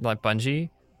like Bungie.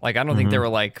 Like, I don't think they were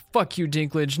like, fuck you,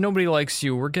 Dinklage, nobody likes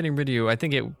you, we're getting rid of you. I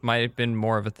think it might have been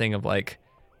more of a thing of like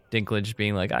Dinklage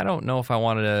being like, I don't know if I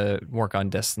wanted to work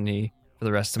on Destiny for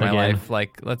the rest of my life.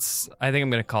 Like, I think I'm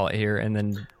going to call it here. And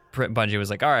then Bungie was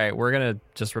like, all right, we're going to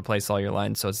just replace all your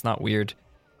lines so it's not weird.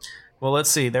 Well, let's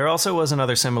see. There also was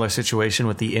another similar situation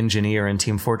with the engineer in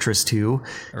Team Fortress 2.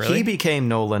 Really? He became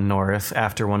Nolan North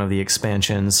after one of the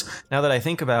expansions. Now that I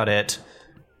think about it,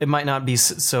 it might not be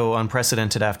so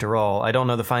unprecedented after all. I don't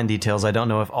know the fine details. I don't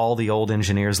know if all the old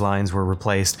engineers' lines were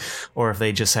replaced or if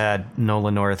they just had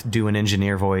Nolan North do an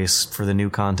engineer voice for the new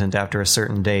content after a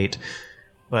certain date.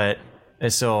 But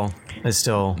it's still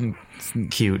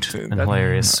cute and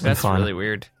hilarious and fun. That's really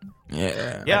weird.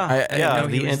 Yeah.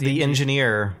 The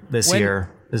engineer this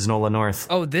year is Nolan North.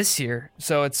 Oh, this year.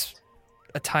 So it's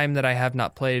a time that I have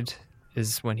not played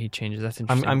is when he changes. That's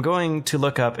interesting. I'm going to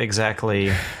look up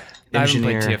exactly. I haven't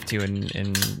played TF2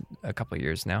 in a couple of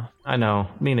years now. I know,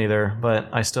 me neither, but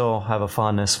I still have a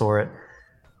fondness for it.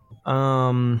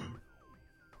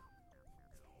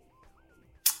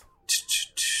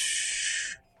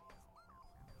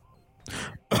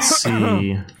 Let's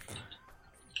see.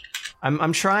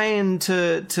 I'm trying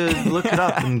to look it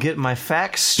up and get my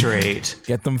facts straight.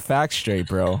 Get them facts straight,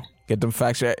 bro. Get them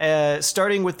facts right.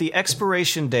 Starting with the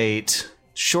expiration date,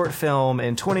 short film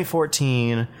in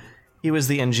 2014, he was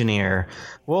the engineer.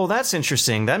 Well, that's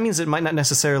interesting. That means it might not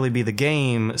necessarily be the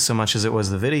game so much as it was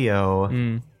the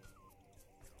video.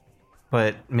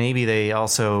 But maybe they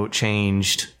also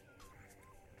changed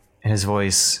his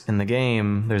voice in the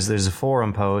game. There's a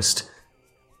forum post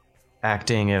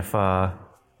acting if okay,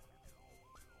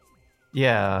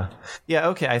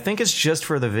 I think it's just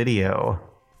for the video.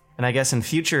 And I guess in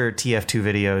future TF2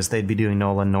 videos they'd be doing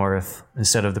Nolan North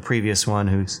instead of the previous one,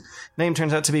 whose name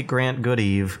turns out to be Grant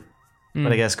Goodeve.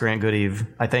 But I guess Grant Goodeve,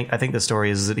 I think the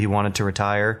story is that he wanted to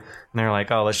retire, and they're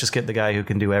like, oh, let's just get the guy who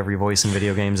can do every voice in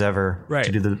video games ever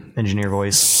to do the engineer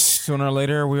voice. Sooner or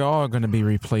later, we all are going to be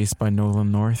replaced by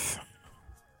Nolan North.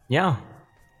 Yeah.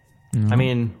 I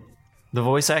mean, the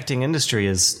voice acting industry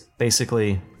is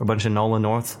basically a bunch of Nolan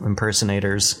North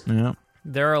impersonators. Yeah.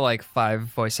 There are like 5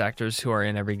 voice actors who are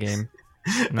in every game.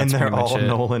 And they're all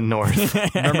Nolan North.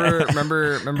 remember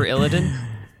Illidan?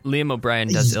 Liam O'Brien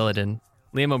does Illidan.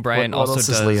 Liam O'Brien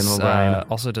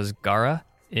also does Gaara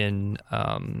in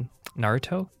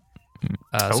Naruto.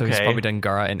 So he's probably done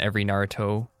Gaara in every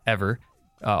Naruto ever,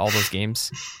 all those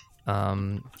games.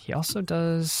 He also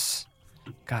does...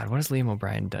 God, what does Liam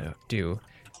O'Brien do?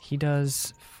 He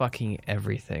does fucking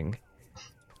everything.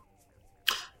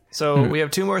 So we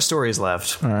have 2 more stories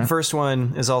left. Right. The first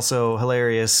one is also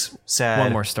hilarious, sad.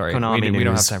 One more story. Konami we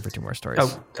don't have time for 2 more stories.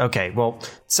 Oh, okay. Well,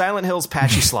 Silent Hill's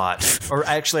Patchy Slot, or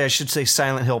actually I should say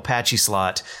Silent Hill Patchy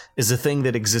Slot, is a thing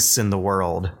that exists in the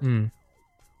world. And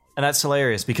that's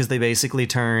hilarious because they basically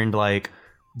turned like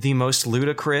the most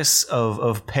ludicrous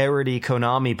of parody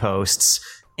Konami posts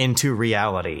into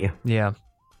reality. Yeah.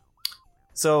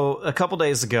 So a couple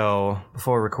days ago,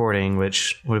 before recording,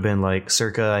 which would have been like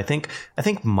circa, I think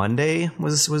Monday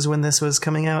was when this was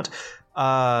coming out,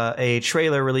 a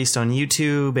trailer released on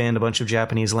YouTube and a bunch of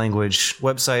Japanese language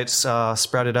websites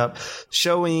sprouted up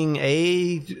showing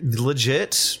a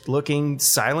legit looking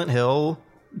Silent Hill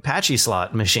Patchy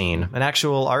Slot machine, an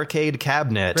actual arcade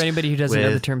cabinet. For anybody who doesn't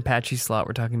know the term Patchy Slot,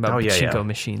 we're talking about Pachinko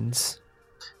machines.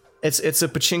 It's a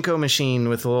pachinko machine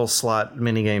with a little slot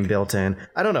minigame built in.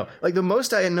 I don't know. Like, the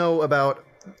most I know about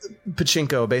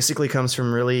pachinko basically comes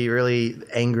from really, really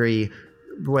angry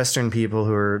Western people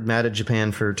who are mad at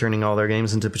Japan for turning all their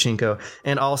games into pachinko,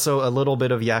 and also a little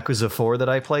bit of Yakuza 4 that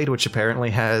I played, which apparently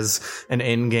has an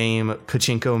in-game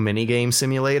pachinko minigame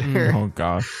simulator. Oh,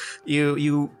 gosh.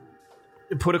 You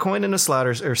put a coin in a slot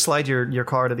or slide your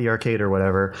card at the arcade or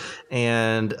whatever,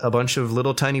 and a bunch of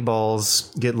little tiny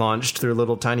balls get launched through a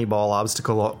little tiny ball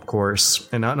obstacle course,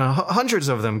 and hundreds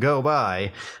of them go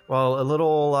by while a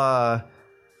little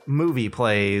movie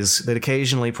plays that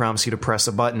occasionally prompts you to press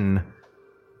a button,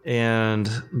 and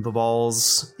the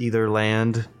balls either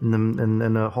land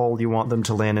in a hole you want them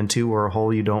to land into or a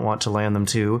hole you don't want to land them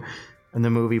to, and the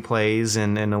movie plays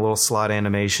and a little slot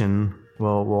animation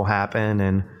will happen,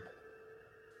 and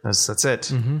that's it.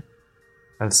 Mm-hmm.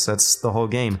 That's the whole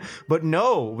game. But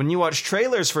no, when you watch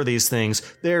trailers for these things,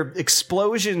 they're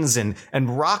explosions and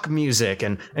rock music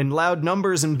and loud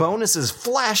numbers and bonuses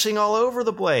flashing all over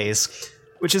the place,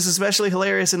 which is especially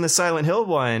hilarious in the Silent Hill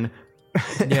one.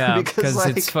 Yeah, because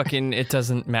like, it's fucking, it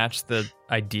doesn't match the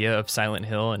idea of Silent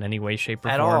Hill in any way, shape, or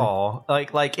form. At all.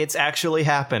 Like it's actually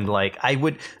happened. Like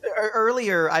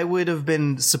earlier I would have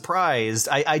been surprised.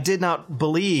 I did not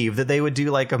believe that they would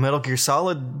do like a Metal Gear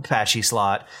Solid Patchy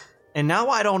Slot. And now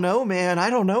I don't know, man. I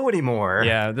don't know anymore.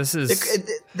 Yeah, this is...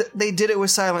 they did it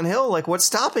with Silent Hill. Like, what's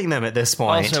stopping them at this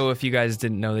point? Also, if you guys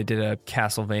didn't know, they did a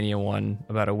Castlevania one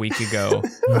about a week ago.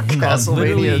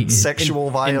 Castlevania sexual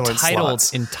violence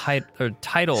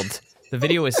titled. The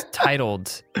video is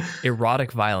titled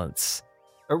Erotic Violence.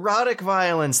 Erotic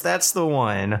Violence, that's the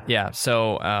one. Yeah,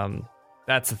 so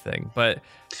that's the thing. But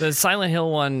the Silent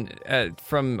Hill one, I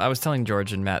was telling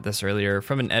George and Matt this earlier,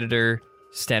 from an editor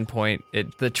standpoint,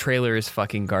 the trailer is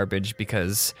fucking garbage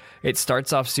because it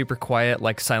starts off super quiet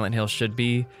like Silent Hill should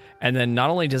be, and then not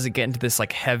only does it get into this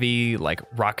like heavy like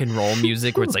rock and roll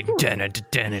music where it's like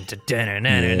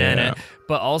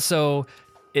but also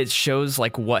it shows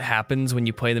like what happens when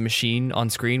you play the machine on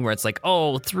screen, where it's like,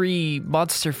 oh, 3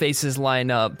 monster faces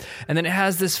line up, and then it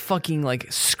has this fucking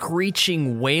like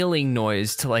screeching wailing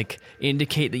noise to like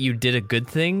indicate that you did a good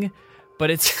thing, but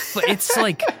it's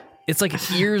like it's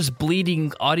like ears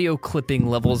bleeding audio clipping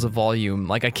levels of volume.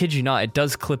 Like, I kid you not, it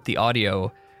does clip the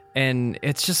audio. And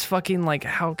it's just fucking like,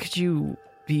 how could you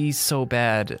be so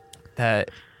bad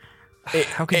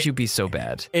you be so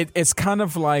bad? It's kind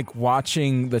of like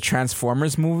watching the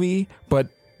Transformers movie, but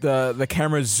the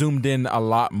camera zoomed in a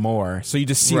lot more, so you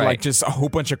just see like just a whole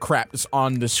bunch of crap just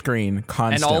on the screen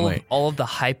constantly. And all of the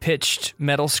high pitched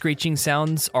metal screeching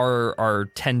sounds are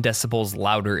 10 decibels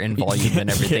louder in volume than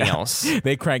everything else.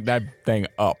 They crank that thing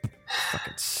up.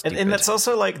 And that's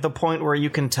also like the point where you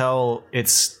can tell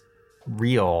it's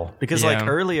real, because like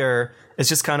earlier it's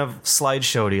just kind of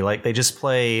slideshowy, like they just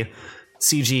play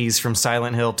CGs from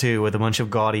Silent Hill 2 with a bunch of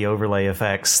gaudy overlay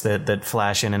effects that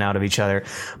flash in and out of each other.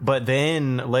 But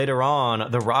then later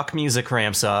on, the rock music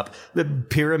ramps up, the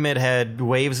Pyramid Head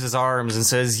waves his arms and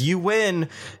says, "You win!"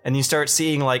 And you start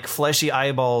seeing like fleshy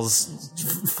eyeballs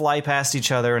fly past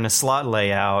each other in a slot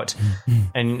layout.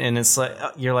 and it's like,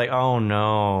 you're like, oh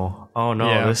no,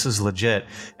 this is legit.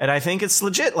 And I think it's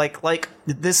legit. Like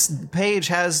this page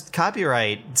has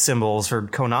copyright symbols for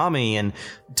Konami and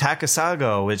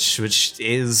Takasago, which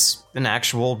is an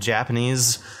actual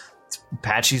Japanese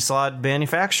patchy slot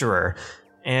manufacturer.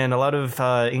 And a lot of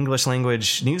English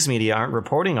language news media aren't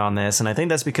reporting on this. And I think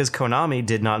that's because Konami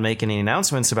did not make any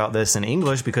announcements about this in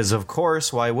English, because of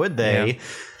course, why would they? Yeah.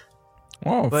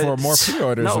 Well, for more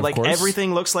pre-orders, no, of like course.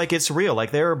 Everything looks like it's real.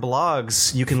 Like there are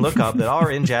blogs you can look up that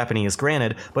are in Japanese,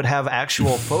 granted, but have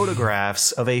actual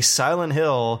photographs of a Silent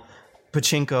Hill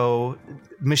pachinko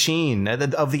machine,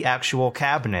 of the actual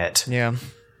cabinet. Yeah.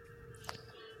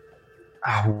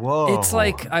 Oh, whoa. It's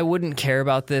like, I wouldn't care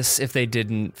about this if they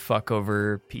didn't fuck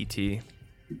over PT.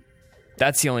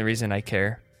 That's the only reason I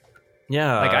care.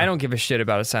 Yeah. Like, I don't give a shit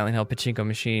about a Silent Hill pachinko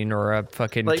machine or a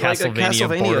fucking Castlevania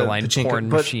borderline pachinko, porn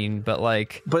machine, but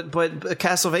like... But a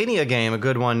Castlevania game, a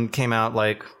good one, came out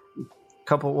like...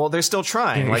 Well, they're still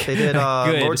trying, like they did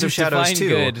Lords of Shadows 2.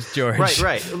 Good, George.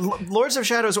 Right. Lords of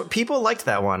Shadows, people liked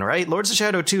that one, right? Lords of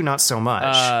Shadow 2, not so much.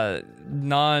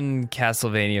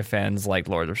 Non-Castlevania fans like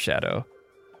Lords of Shadow.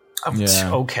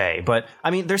 Yeah. Okay, but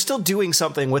I mean, they're still doing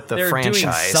something with the franchise.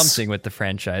 They're doing something with the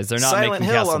franchise. They're not Silent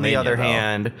making Hill, Castlevania, on the other though.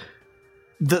 hand,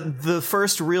 the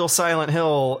first real Silent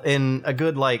Hill in a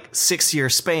good like 6-year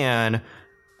span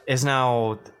is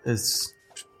now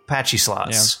patchy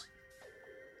slots.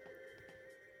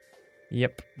 Yeah.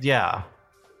 Yep. Yeah.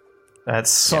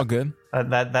 That's all good.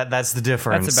 That's the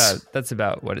difference. That's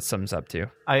about what it sums up to.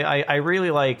 I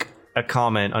really like a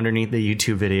comment underneath the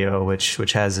YouTube video, which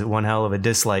has one hell of a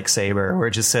dislike saber, where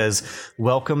it just says,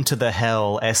 "Welcome to the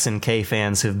hell SNK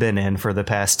fans have been in for the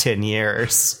past 10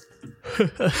 years."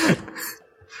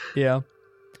 Yeah.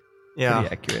 Yeah.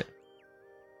 Pretty accurate.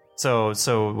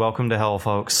 So welcome to hell,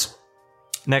 folks.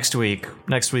 Next week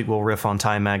we'll riff on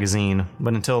Time Magazine,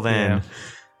 but until then,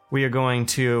 we are going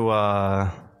to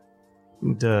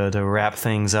wrap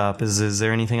things up. Is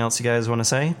there anything else you guys want to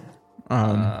say?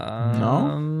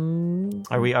 No.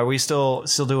 Are we still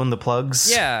doing the plugs?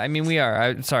 Yeah, I mean we are.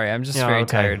 I'm sorry, I'm just very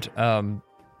tired.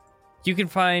 You can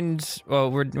find,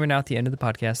 we're now at the end of the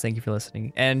podcast. Thank you for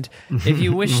listening. And if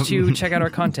you wish to check out our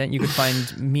content, you can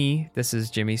find me, this is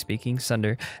Jimmy speaking,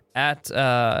 Sunder, at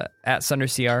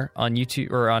SunderCR on YouTube,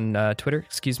 or on Twitter,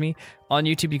 excuse me. On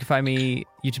YouTube, you can find me,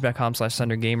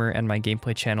 youtube.com/SunderGamer, and my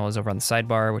gameplay channel is over on the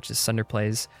sidebar, which is Sunder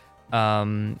Plays.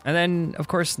 And then, of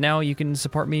course, now you can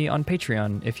support me on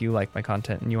Patreon if you like my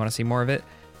content and you want to see more of it,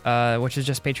 which is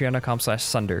just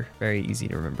patreon.com/Sunder. Very easy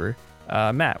to remember.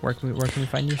 Matt, where can we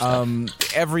find your stuff?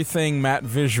 Everything Matt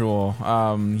Visual,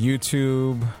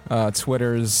 YouTube,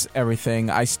 Twitter's, everything.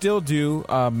 I still do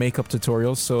makeup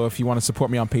tutorials, so if you want to support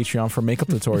me on Patreon for makeup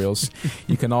tutorials,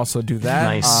 you can also do that.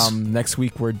 Nice. Next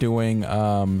week we're doing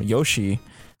Yoshi,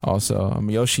 also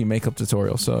Yoshi makeup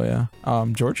tutorial. So yeah,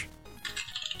 George.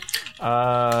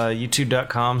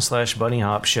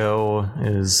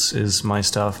 YouTube.com/bunnyhopshow is my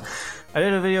stuff. I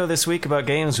did a video this week about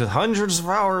games with hundreds of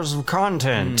hours of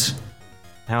content.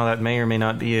 How that may or may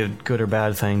not be a good or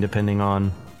bad thing depending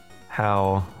on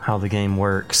how the game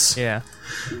works. Yeah.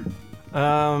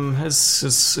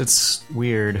 It's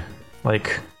weird,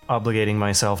 like obligating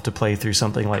myself to play through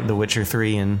something like The Witcher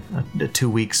 3 in a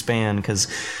 2-week span because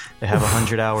they have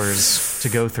 100 hours to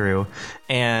go through.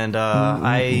 And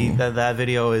that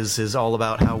video is all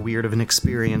about how weird of an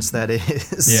experience that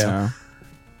is. Yeah.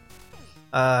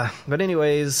 But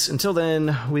anyways, until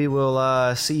then, we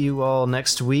will see you all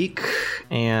next week,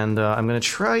 and I'm going to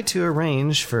try to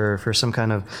arrange for some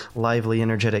kind of lively,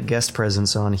 energetic guest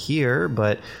presence on here,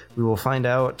 but we will find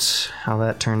out how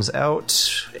that turns out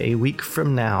a week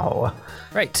from now.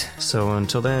 Right. So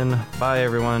until then, bye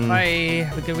everyone. Bye.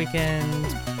 Have a good weekend.